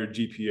yourself by your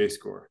GPA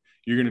score.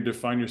 You're going to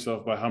define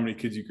yourself by how many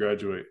kids you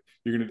graduate.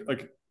 You're going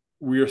to,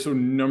 we are so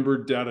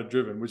number data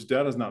driven, which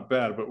data is not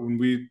bad, but when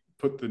we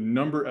put the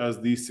number as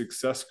the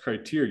success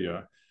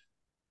criteria,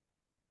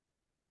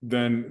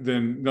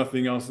 then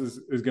nothing else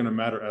is going to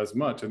matter as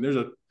much. And there's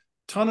a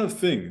ton of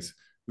things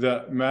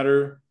that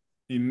matter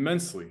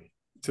immensely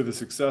to the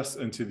success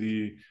and to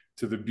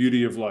the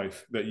beauty of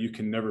life that you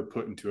can never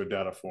put into a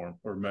data form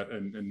or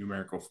in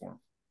numerical form.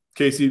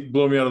 Casey,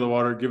 blow me out of the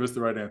water. Give us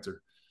the right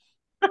answer.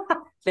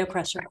 No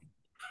pressure.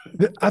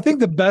 I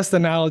think the best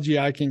analogy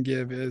I can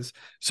give is,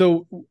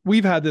 so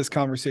we've had this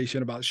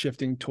conversation about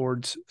shifting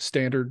towards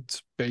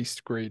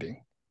standards-based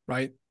grading,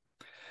 right?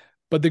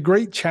 But the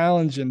great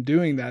challenge in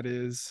doing that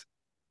is,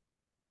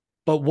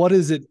 but what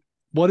does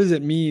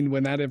it mean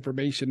when that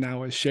information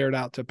now is shared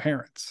out to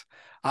parents?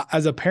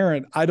 As a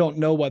parent, I don't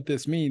know what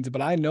this means,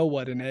 but I know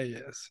what an A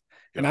is,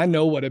 and I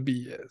know what a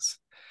B is.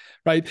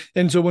 Right.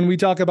 And so when we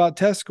talk about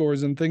test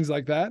scores and things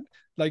like that,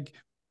 like,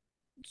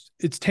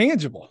 it's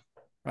tangible,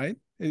 right?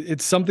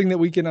 It's something that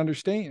we can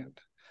understand.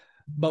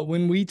 But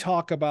when we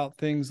talk about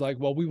things like,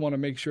 well, we want to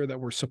make sure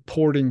that we're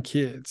supporting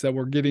kids, that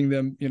we're getting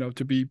them,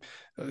 to be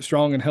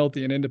strong and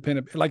healthy and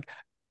independent. Like,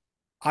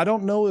 I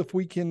don't know if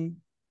we can,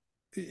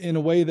 in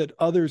a way that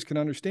others can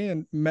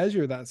understand,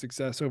 measure that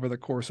success over the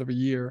course of a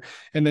year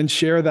and then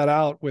share that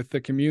out with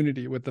the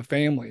community, with the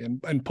family,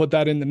 and put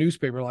that in the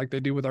newspaper like they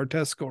do with our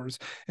test scores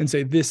and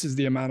say, this is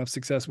the amount of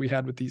success we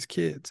had with these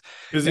kids.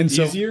 Is it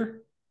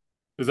easier?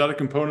 Is that a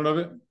component of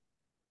it?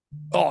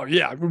 Oh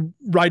yeah.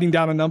 Writing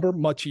down a number,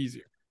 much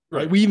easier.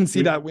 Right. We even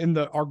see that in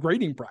our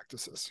grading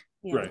practices.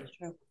 Yeah, right.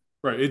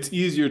 Right. It's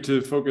easier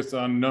to focus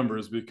on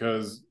numbers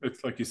because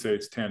it's, like you say,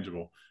 it's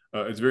tangible.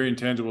 It's very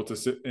intangible to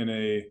sit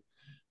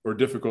or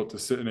difficult to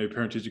sit in a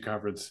parent-teacher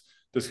conference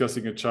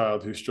discussing a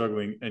child who's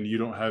struggling and you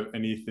don't have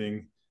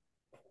anything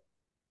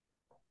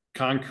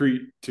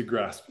concrete to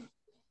grasp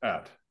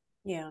at.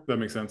 Yeah. Does that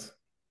make sense?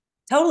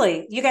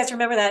 Totally. You guys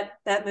remember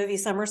that movie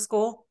Summer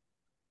School?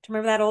 Do you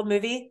remember that old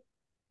movie?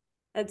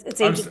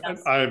 It's aging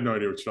us. I have no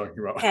idea what you're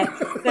talking about.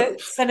 Okay.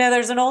 So no,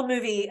 there's an old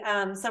movie,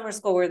 Summer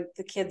School, where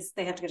the kids,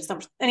 they have to go to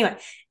summer school. Anyway,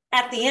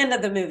 at the end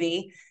of the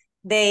movie,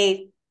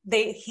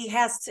 he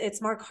has to,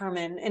 it's Mark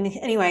Harmon. And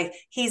anyway,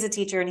 he's a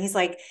teacher and he's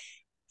like,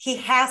 he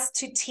has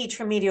to teach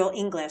remedial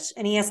English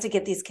and he has to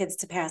get these kids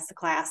to pass the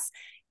class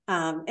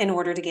in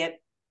order to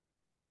get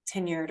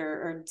tenured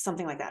or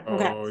something like that.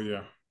 Okay. Oh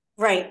yeah.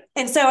 Right.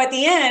 And so at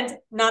the end,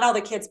 not all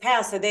the kids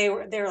passed. So they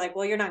were like,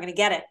 well, you're not going to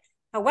get it.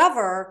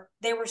 However,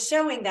 they were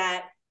showing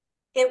that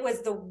it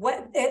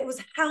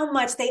was how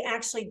much they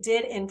actually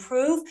did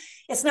improve.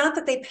 It's not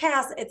that they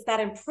passed, it's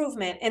that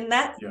improvement. And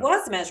that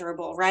was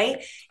measurable,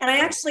 right? And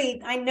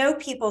I know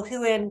people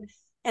who in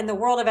the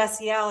world of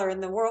SEL or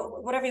in the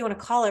world, whatever you want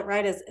to call it,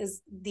 right,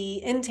 is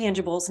the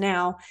intangibles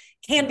now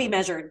can be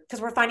measured because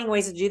we're finding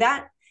ways to do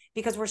that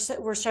because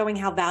we're showing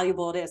how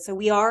valuable it is. So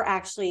we are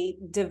actually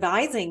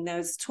devising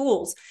those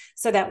tools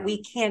so that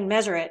we can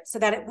measure it, so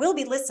that it will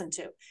be listened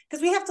to.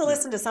 Because we have to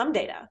listen to some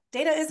data.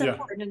 Data is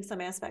important in some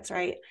aspects,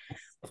 right?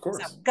 Of course.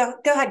 So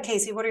go ahead,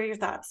 Casey. What are your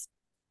thoughts?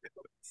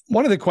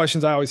 One of the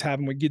questions I always have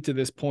when we get to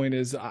this point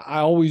is I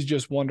always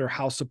just wonder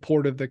how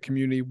supportive the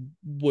community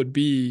would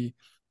be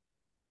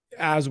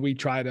as we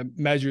try to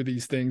measure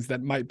these things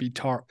that might be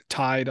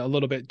tied a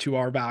little bit to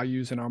our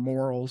values and our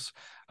morals.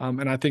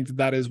 And I think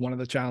that is one of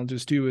the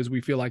challenges too, is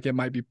we feel like it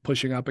might be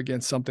pushing up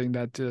against something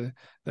that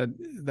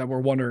we're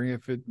wondering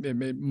if it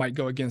might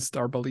go against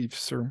our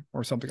beliefs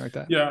or something like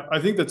that. Yeah, I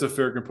think that's a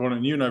fair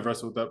component. You and I've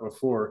wrestled with that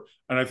before.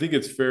 And I think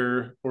it's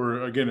fair,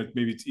 or again,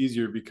 maybe it's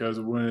easier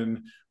because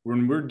when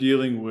we're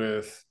dealing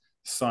with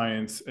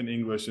science and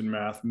English and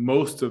math,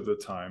 most of the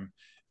time,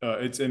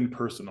 it's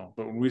impersonal.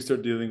 But when we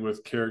start dealing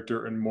with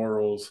character and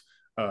morals,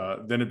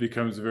 then it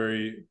becomes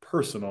very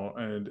personal,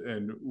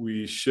 and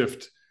we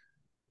shift.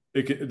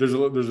 There's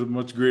a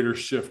much greater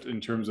shift in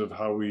terms of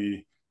how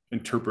we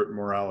interpret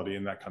morality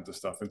and that kind of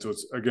stuff. And so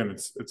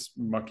it's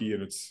mucky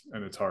and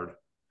it's hard.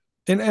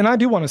 And I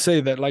do want to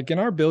say that, like, in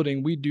our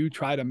building, we do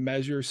try to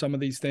measure some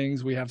of these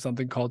things. We have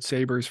something called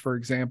Sabers, for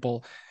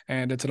example,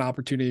 and it's an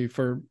opportunity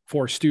for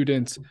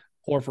students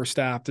or for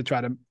staff to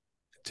try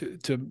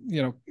to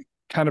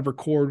kind of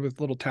record with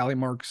little tally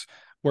marks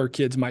where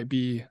kids might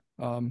be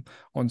on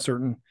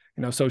certain,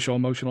 social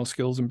emotional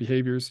skills and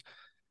behaviors.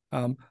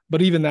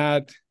 But even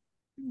that,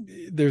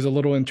 there's a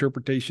little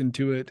interpretation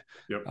to it.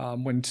 Yep.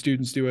 When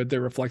students do it,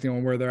 they're reflecting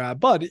on where they're at.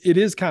 But it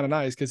is kind of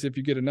nice because if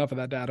you get enough of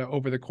that data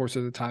over the course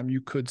of the time,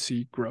 you could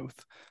see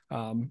growth.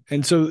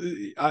 And so,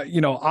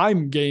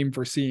 I'm game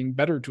for seeing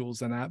better tools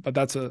than that. But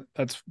that's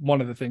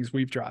one of the things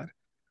we've tried.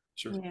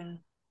 Sure. Yeah.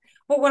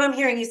 Well, what I'm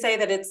hearing you say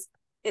that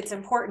it's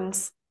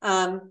important,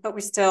 but we're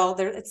still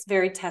there. It's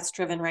very test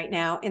driven right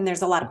now, and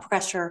there's a lot of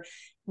pressure,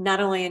 not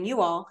only on you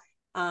all,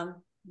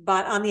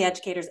 but on the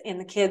educators and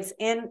the kids.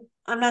 And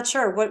I'm not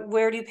sure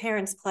where do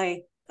parents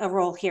play a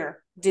role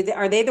here?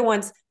 Are they the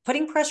ones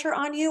putting pressure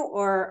on you,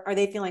 or are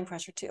they feeling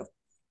pressure too?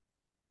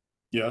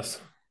 Yes.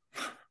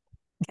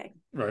 Okay.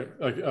 Right.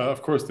 Like,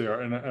 of course they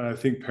are. And I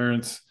think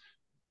parents,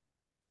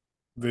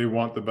 they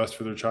want the best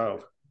for their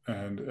child.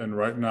 And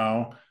right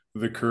now,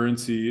 the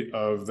currency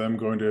of them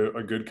going to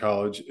a good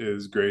college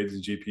is grades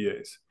and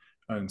GPAs.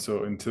 And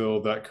so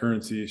until that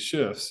currency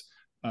shifts,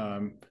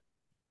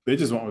 they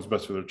just want what's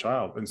best for their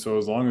child. And so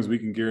as long as we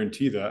can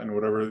guarantee that, and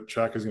whatever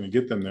track is going to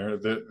get them there,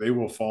 that they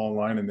will fall in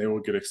line and they will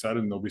get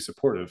excited and they'll be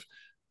supportive.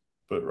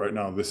 But right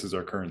now, this is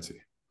our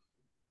currency.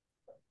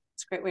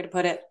 It's a great way to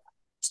put it.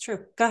 It's true.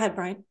 Go ahead,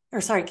 Brian. Or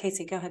sorry,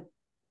 Casey, go ahead.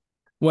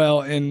 Well,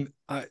 and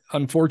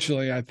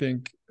unfortunately, I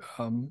think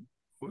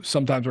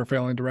sometimes we're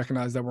failing to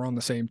recognize that we're on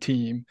the same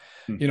team.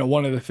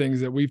 One of the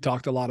things that we've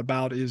talked a lot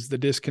about is the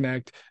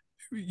disconnect.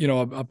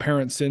 A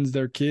parent sends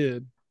their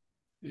kid,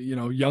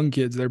 young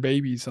kids, their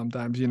babies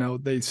sometimes,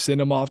 they send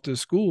them off to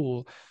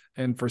school,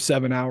 and for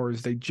 7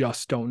 hours, they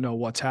just don't know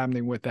what's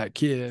happening with that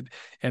kid.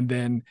 And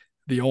then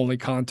the only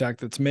contact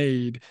that's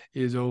made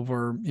is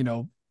over,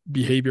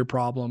 behavior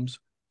problems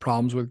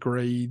with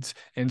grades.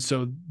 And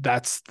so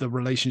that's the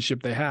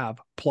relationship they have.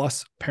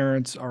 Plus,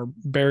 parents are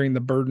bearing the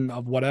burden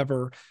of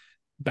whatever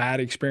bad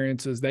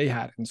experiences they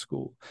had in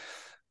school.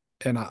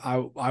 And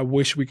I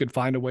wish we could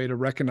find a way to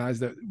recognize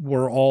that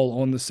we're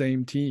all on the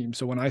same team.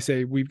 So when I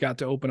say we've got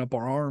to open up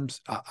our arms,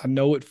 I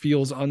know it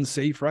feels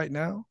unsafe right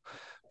now,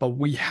 but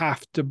we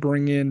have to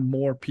bring in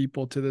more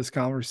people to this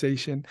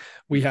conversation.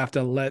 We have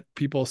to let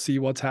people see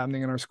what's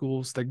happening in our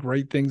schools, the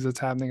great things that's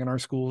happening in our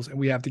schools. And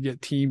we have to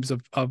get teams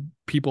of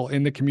people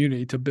in the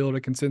community to build a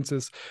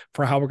consensus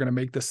for how we're going to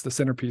make this the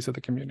centerpiece of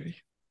the community.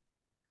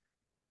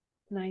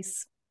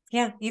 Nice.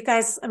 Yeah, you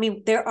guys,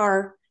 there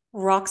are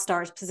rock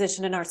stars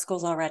positioned in our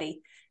schools already.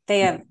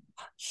 They have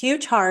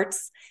huge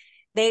hearts.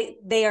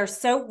 They are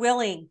so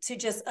willing to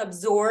just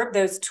absorb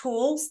those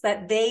tools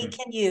that they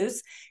can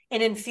use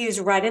and infuse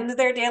right into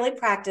their daily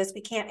practice. We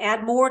can't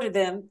add more to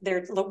them,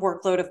 their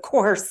workload, of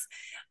course.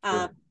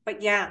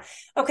 But yeah.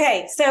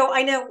 Okay. So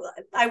I know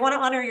I want to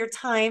honor your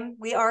time.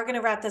 We are going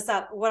to wrap this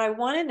up. What I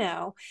want to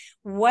know,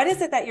 what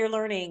is it that you're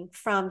learning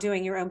from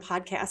doing your own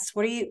podcast?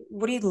 What are you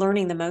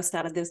learning the most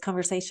out of those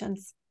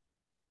conversations?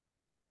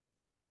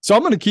 So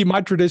I'm going to keep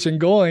my tradition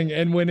going.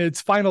 And when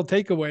it's final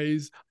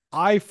takeaways,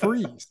 I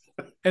freeze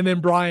and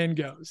then Brian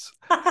goes.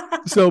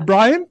 So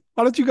Brian,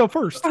 why don't you go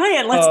first?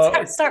 Brian,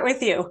 let's start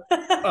with you.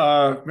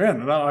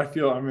 Man, now I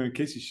feel I'm in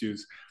Casey's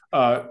shoes.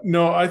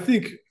 No, I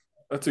think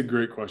that's a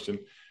great question.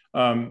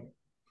 What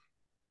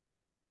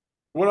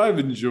I've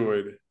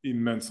enjoyed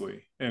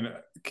immensely, and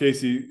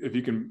Casey, if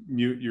you can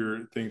mute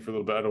your thing for a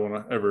little bit, I don't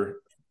want to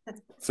ever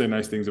say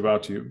nice things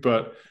about you,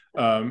 but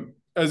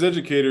as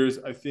educators,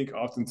 I think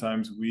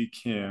oftentimes we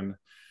can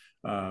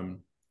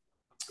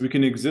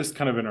exist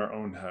kind of in our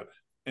own head,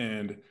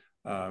 and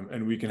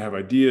we can have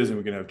ideas and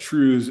we can have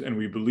truths and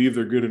we believe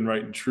they're good and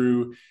right and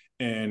true,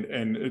 and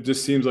it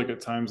just seems like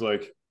at times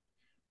like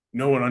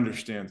no one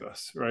understands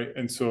us, right?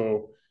 And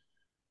so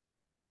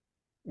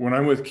when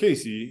I'm with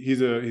Casey,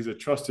 he's a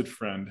trusted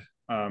friend.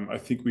 I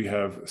think we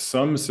have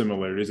some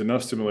similarities,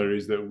 enough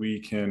similarities that we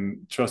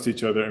can trust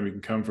each other, and we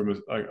can come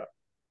from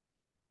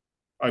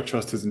I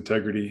trust his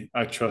integrity.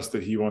 I trust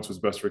that he wants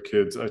what's best for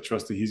kids. I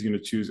trust that he's going to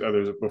choose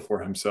others before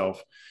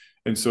himself.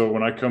 And so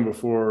when I come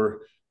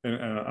before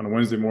on a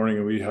Wednesday morning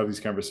and we have these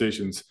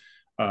conversations,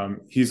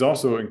 he's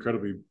also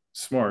incredibly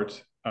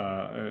smart,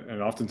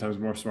 and oftentimes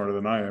more smarter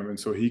than I am. And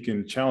so he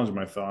can challenge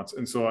my thoughts.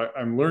 And so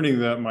I'm learning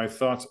that my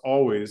thoughts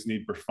always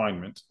need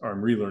refinement, or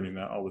I'm relearning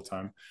that all the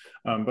time.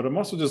 But I'm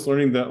also just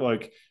learning that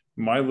like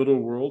my little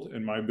world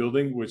in my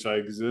building, which I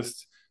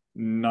exist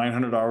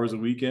 900 hours a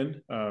week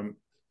in,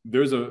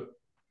 there's a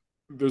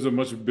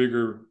much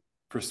bigger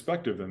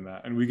perspective than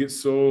that. And we get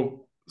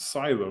so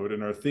siloed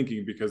in our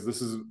thinking because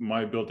this is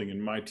my building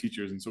and my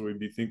teachers. And so we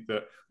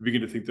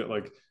begin to think that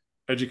like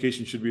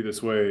education should be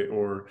this way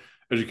or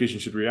education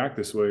should react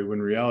this way, when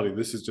in reality,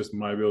 this is just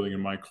my building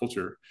and my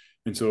culture.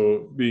 And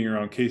so being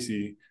around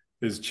Casey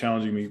is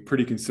challenging me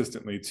pretty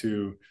consistently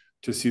to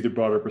see the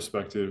broader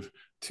perspective,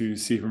 to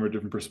see from a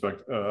different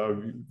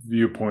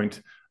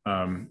viewpoint,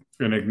 and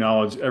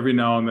acknowledge every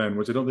now and then,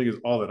 which I don't think is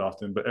all that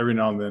often, but every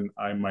now and then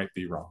I might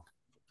be wrong.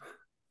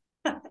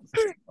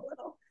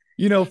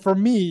 For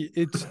me,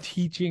 it's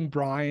teaching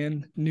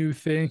Brian new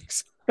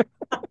things.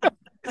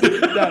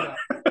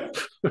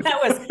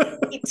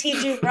 He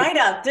teed you right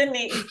up, didn't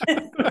he?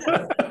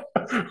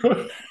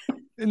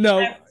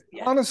 No,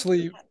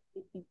 honestly,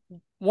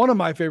 one of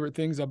my favorite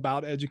things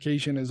about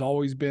education has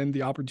always been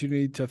the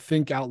opportunity to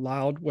think out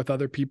loud with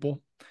other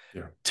people,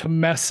 to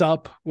mess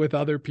up with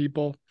other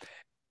people,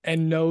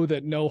 and know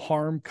that no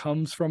harm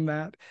comes from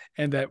that,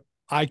 and that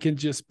I can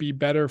just be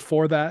better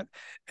for that.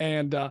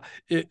 And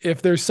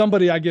if there's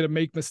somebody I get to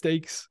make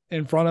mistakes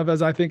in front of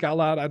as I think out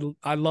loud,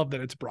 I love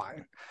that it's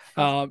Brian.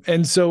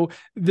 And so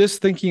this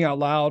thinking out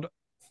loud,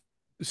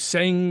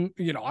 saying,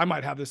 I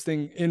might have this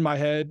thing in my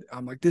head.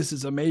 I'm like, this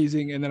is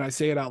amazing. And then I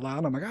say it out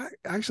loud. I'm like,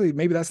 actually,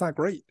 maybe that's not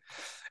great.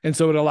 And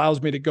so it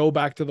allows me to go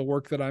back to the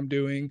work that I'm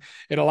doing.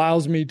 It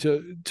allows me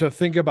to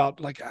think about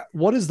like,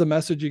 what is the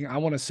messaging I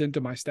want to send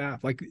to my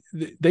staff? Like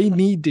they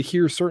need to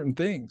hear certain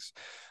things.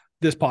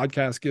 This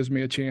podcast gives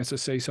me a chance to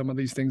say some of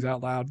these things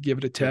out loud, give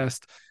it a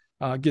test,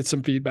 get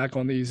some feedback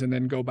on these, and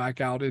then go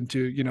back out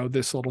into,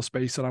 this little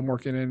space that I'm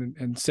working in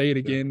and say it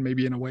again,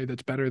 maybe in a way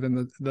that's better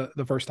than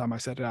the first time I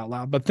said it out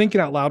loud. But thinking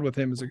out loud with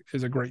him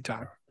is a great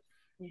time.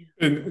 Yeah.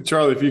 And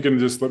Charlie, if you can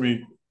just let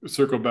me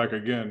circle back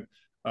again.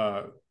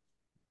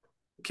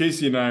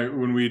 Casey and I,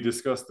 when we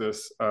discussed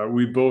this,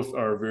 we both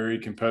are very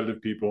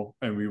competitive people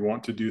and we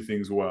want to do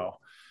things well.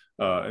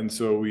 And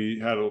so we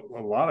had a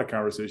lot of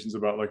conversations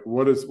about like,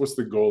 what's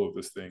the goal of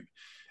this thing?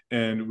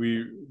 And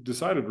we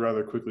decided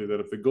rather quickly that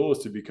if the goal is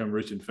to become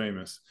rich and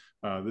famous,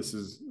 this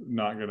is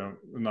not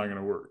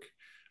gonna work.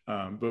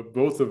 But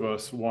both of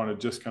us wanted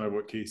just kind of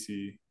what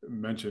Casey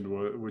mentioned,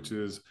 which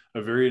is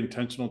a very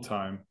intentional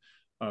time,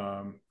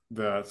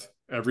 that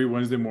every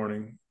Wednesday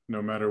morning,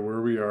 no matter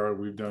where we are,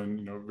 we've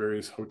done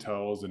various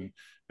hotels and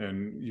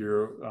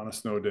you're on a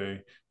snow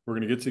day, we're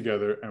going to get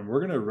together and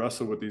we're going to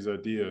wrestle with these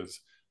ideas.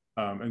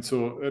 And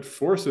so it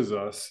forces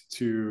us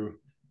to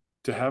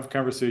have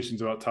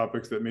conversations about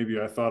topics that maybe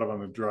I thought of on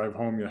the drive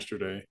home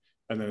yesterday,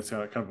 and then it's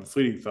kind of a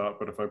fleeting thought,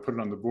 but if I put it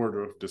on the board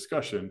of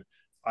discussion,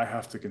 I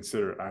have to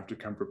consider it, I have to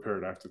come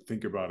prepared, I have to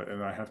think about it,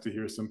 and I have to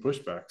hear some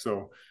pushback.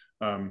 So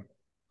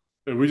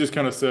we just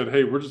kind of said,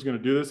 hey, we're just going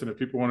to do this, and if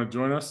people want to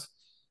join us,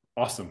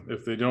 awesome.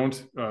 If they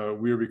don't,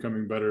 we are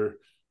becoming better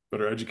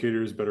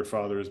educators, better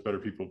fathers, better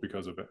people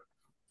because of it.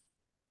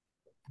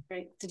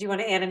 Great. Did you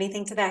want to add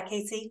anything to that,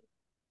 Casey?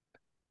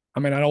 I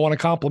mean, I don't want to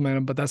compliment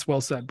him, but that's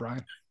well said,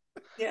 Brian.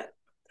 Yeah.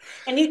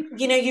 And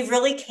you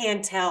really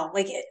can tell,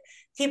 like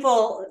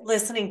people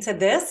listening to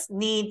this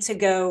need to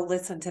go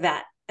listen to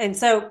that. And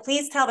so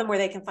please tell them where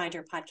they can find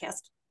your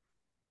podcast.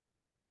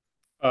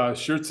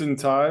 Shirts and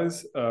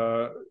Ties.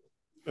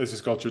 It's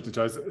just called Shirts and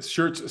Ties.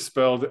 Shirts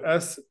spelled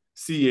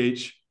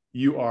SCHURTZ,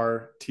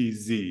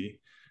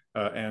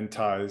 and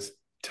ties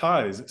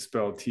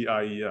spelled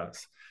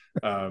TIES.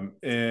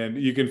 And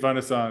you can find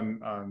us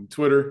on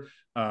Twitter,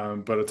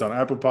 but it's on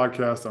Apple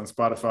Podcasts, on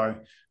Spotify.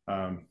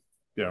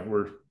 Yeah,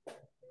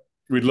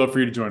 we'd love for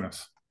you to join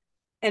us.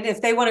 And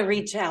if they want to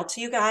reach out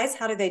to you guys,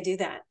 how do they do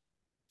that?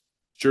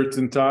 Shirts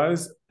and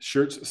Ties,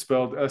 shirts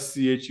spelled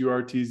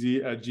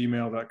SCHURTZ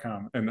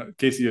 @gmail.com. And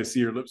Casey, I see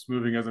your lips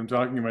moving as I'm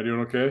talking. Am I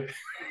doing okay?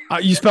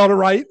 You spelled it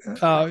right.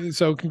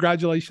 So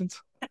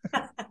congratulations.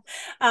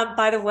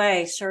 By the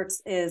way,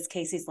 Shirts is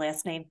Casey's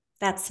last name.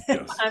 That's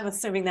yes. I'm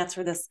assuming that's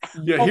for this.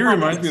 Yeah, he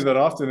reminds me of that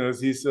often,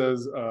 as he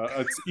says,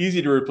 it's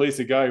easy to replace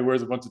a guy who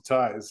wears a bunch of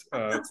ties.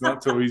 It's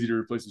not so easy to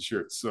replace the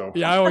shirts. So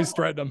yeah, I always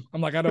threaten him.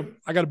 I'm like, I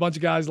got a bunch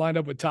of guys lined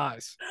up with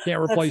ties.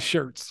 Can't replace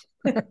shirts.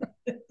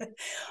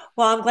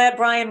 Well, I'm glad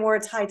Brian wore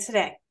a tie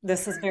today.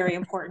 This is very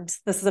important.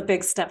 This is a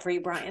big step for you,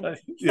 Brian.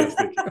 Yes,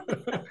 thank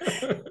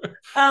you.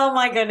 Oh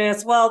my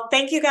goodness. Well,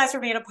 thank you guys for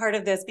being a part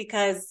of this,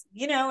 because,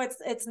 you know,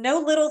 it's no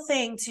little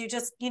thing to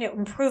just, you know,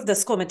 improve the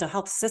school mental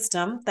health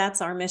system.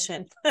 That's our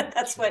mission.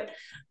 That's what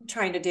I'm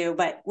trying to do.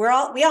 But we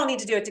all need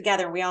to do it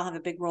together. And we all have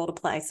a big role to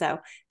play. So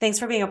thanks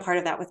for being a part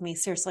of that with me,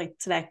 seriously,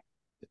 today.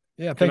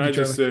 Yeah, thank you, I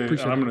just say,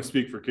 I'm going to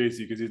speak for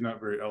Casey because he's not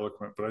very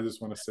eloquent, but I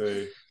just want to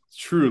say,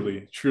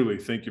 truly,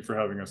 thank you for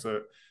having us.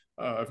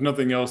 If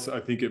nothing else, I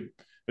think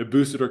it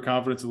boosted our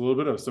confidence a little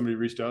bit. If somebody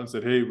reached out and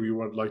said, "Hey, we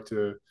would like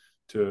to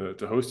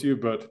host you,"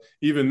 but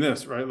even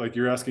this, right? Like,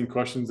 you're asking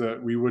questions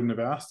that we wouldn't have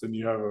asked, and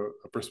you have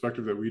a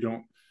perspective that we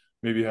don't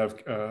maybe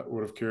have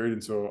would have carried.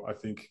 And so I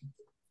think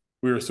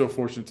we are so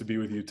fortunate to be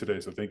with you today.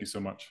 So thank you so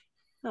much.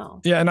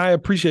 Oh. Yeah, and I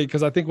appreciate,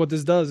 because I think what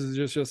this does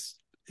is just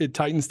it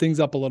tightens things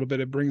up a little bit.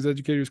 It brings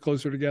educators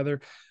closer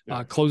together,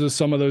 closes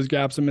some of those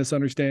gaps and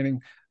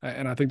misunderstanding.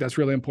 And I think that's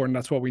really important.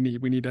 That's what we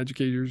need. We need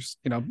educators,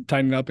 you know,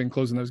 tightening up and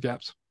closing those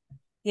gaps.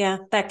 Yeah,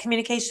 that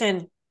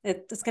communication,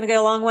 it's going to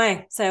go a long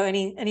way. So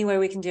any way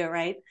we can do it,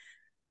 right?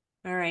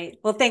 All right.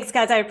 Well, thanks,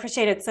 guys. I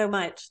appreciate it so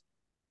much.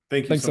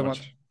 Thanks so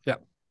much.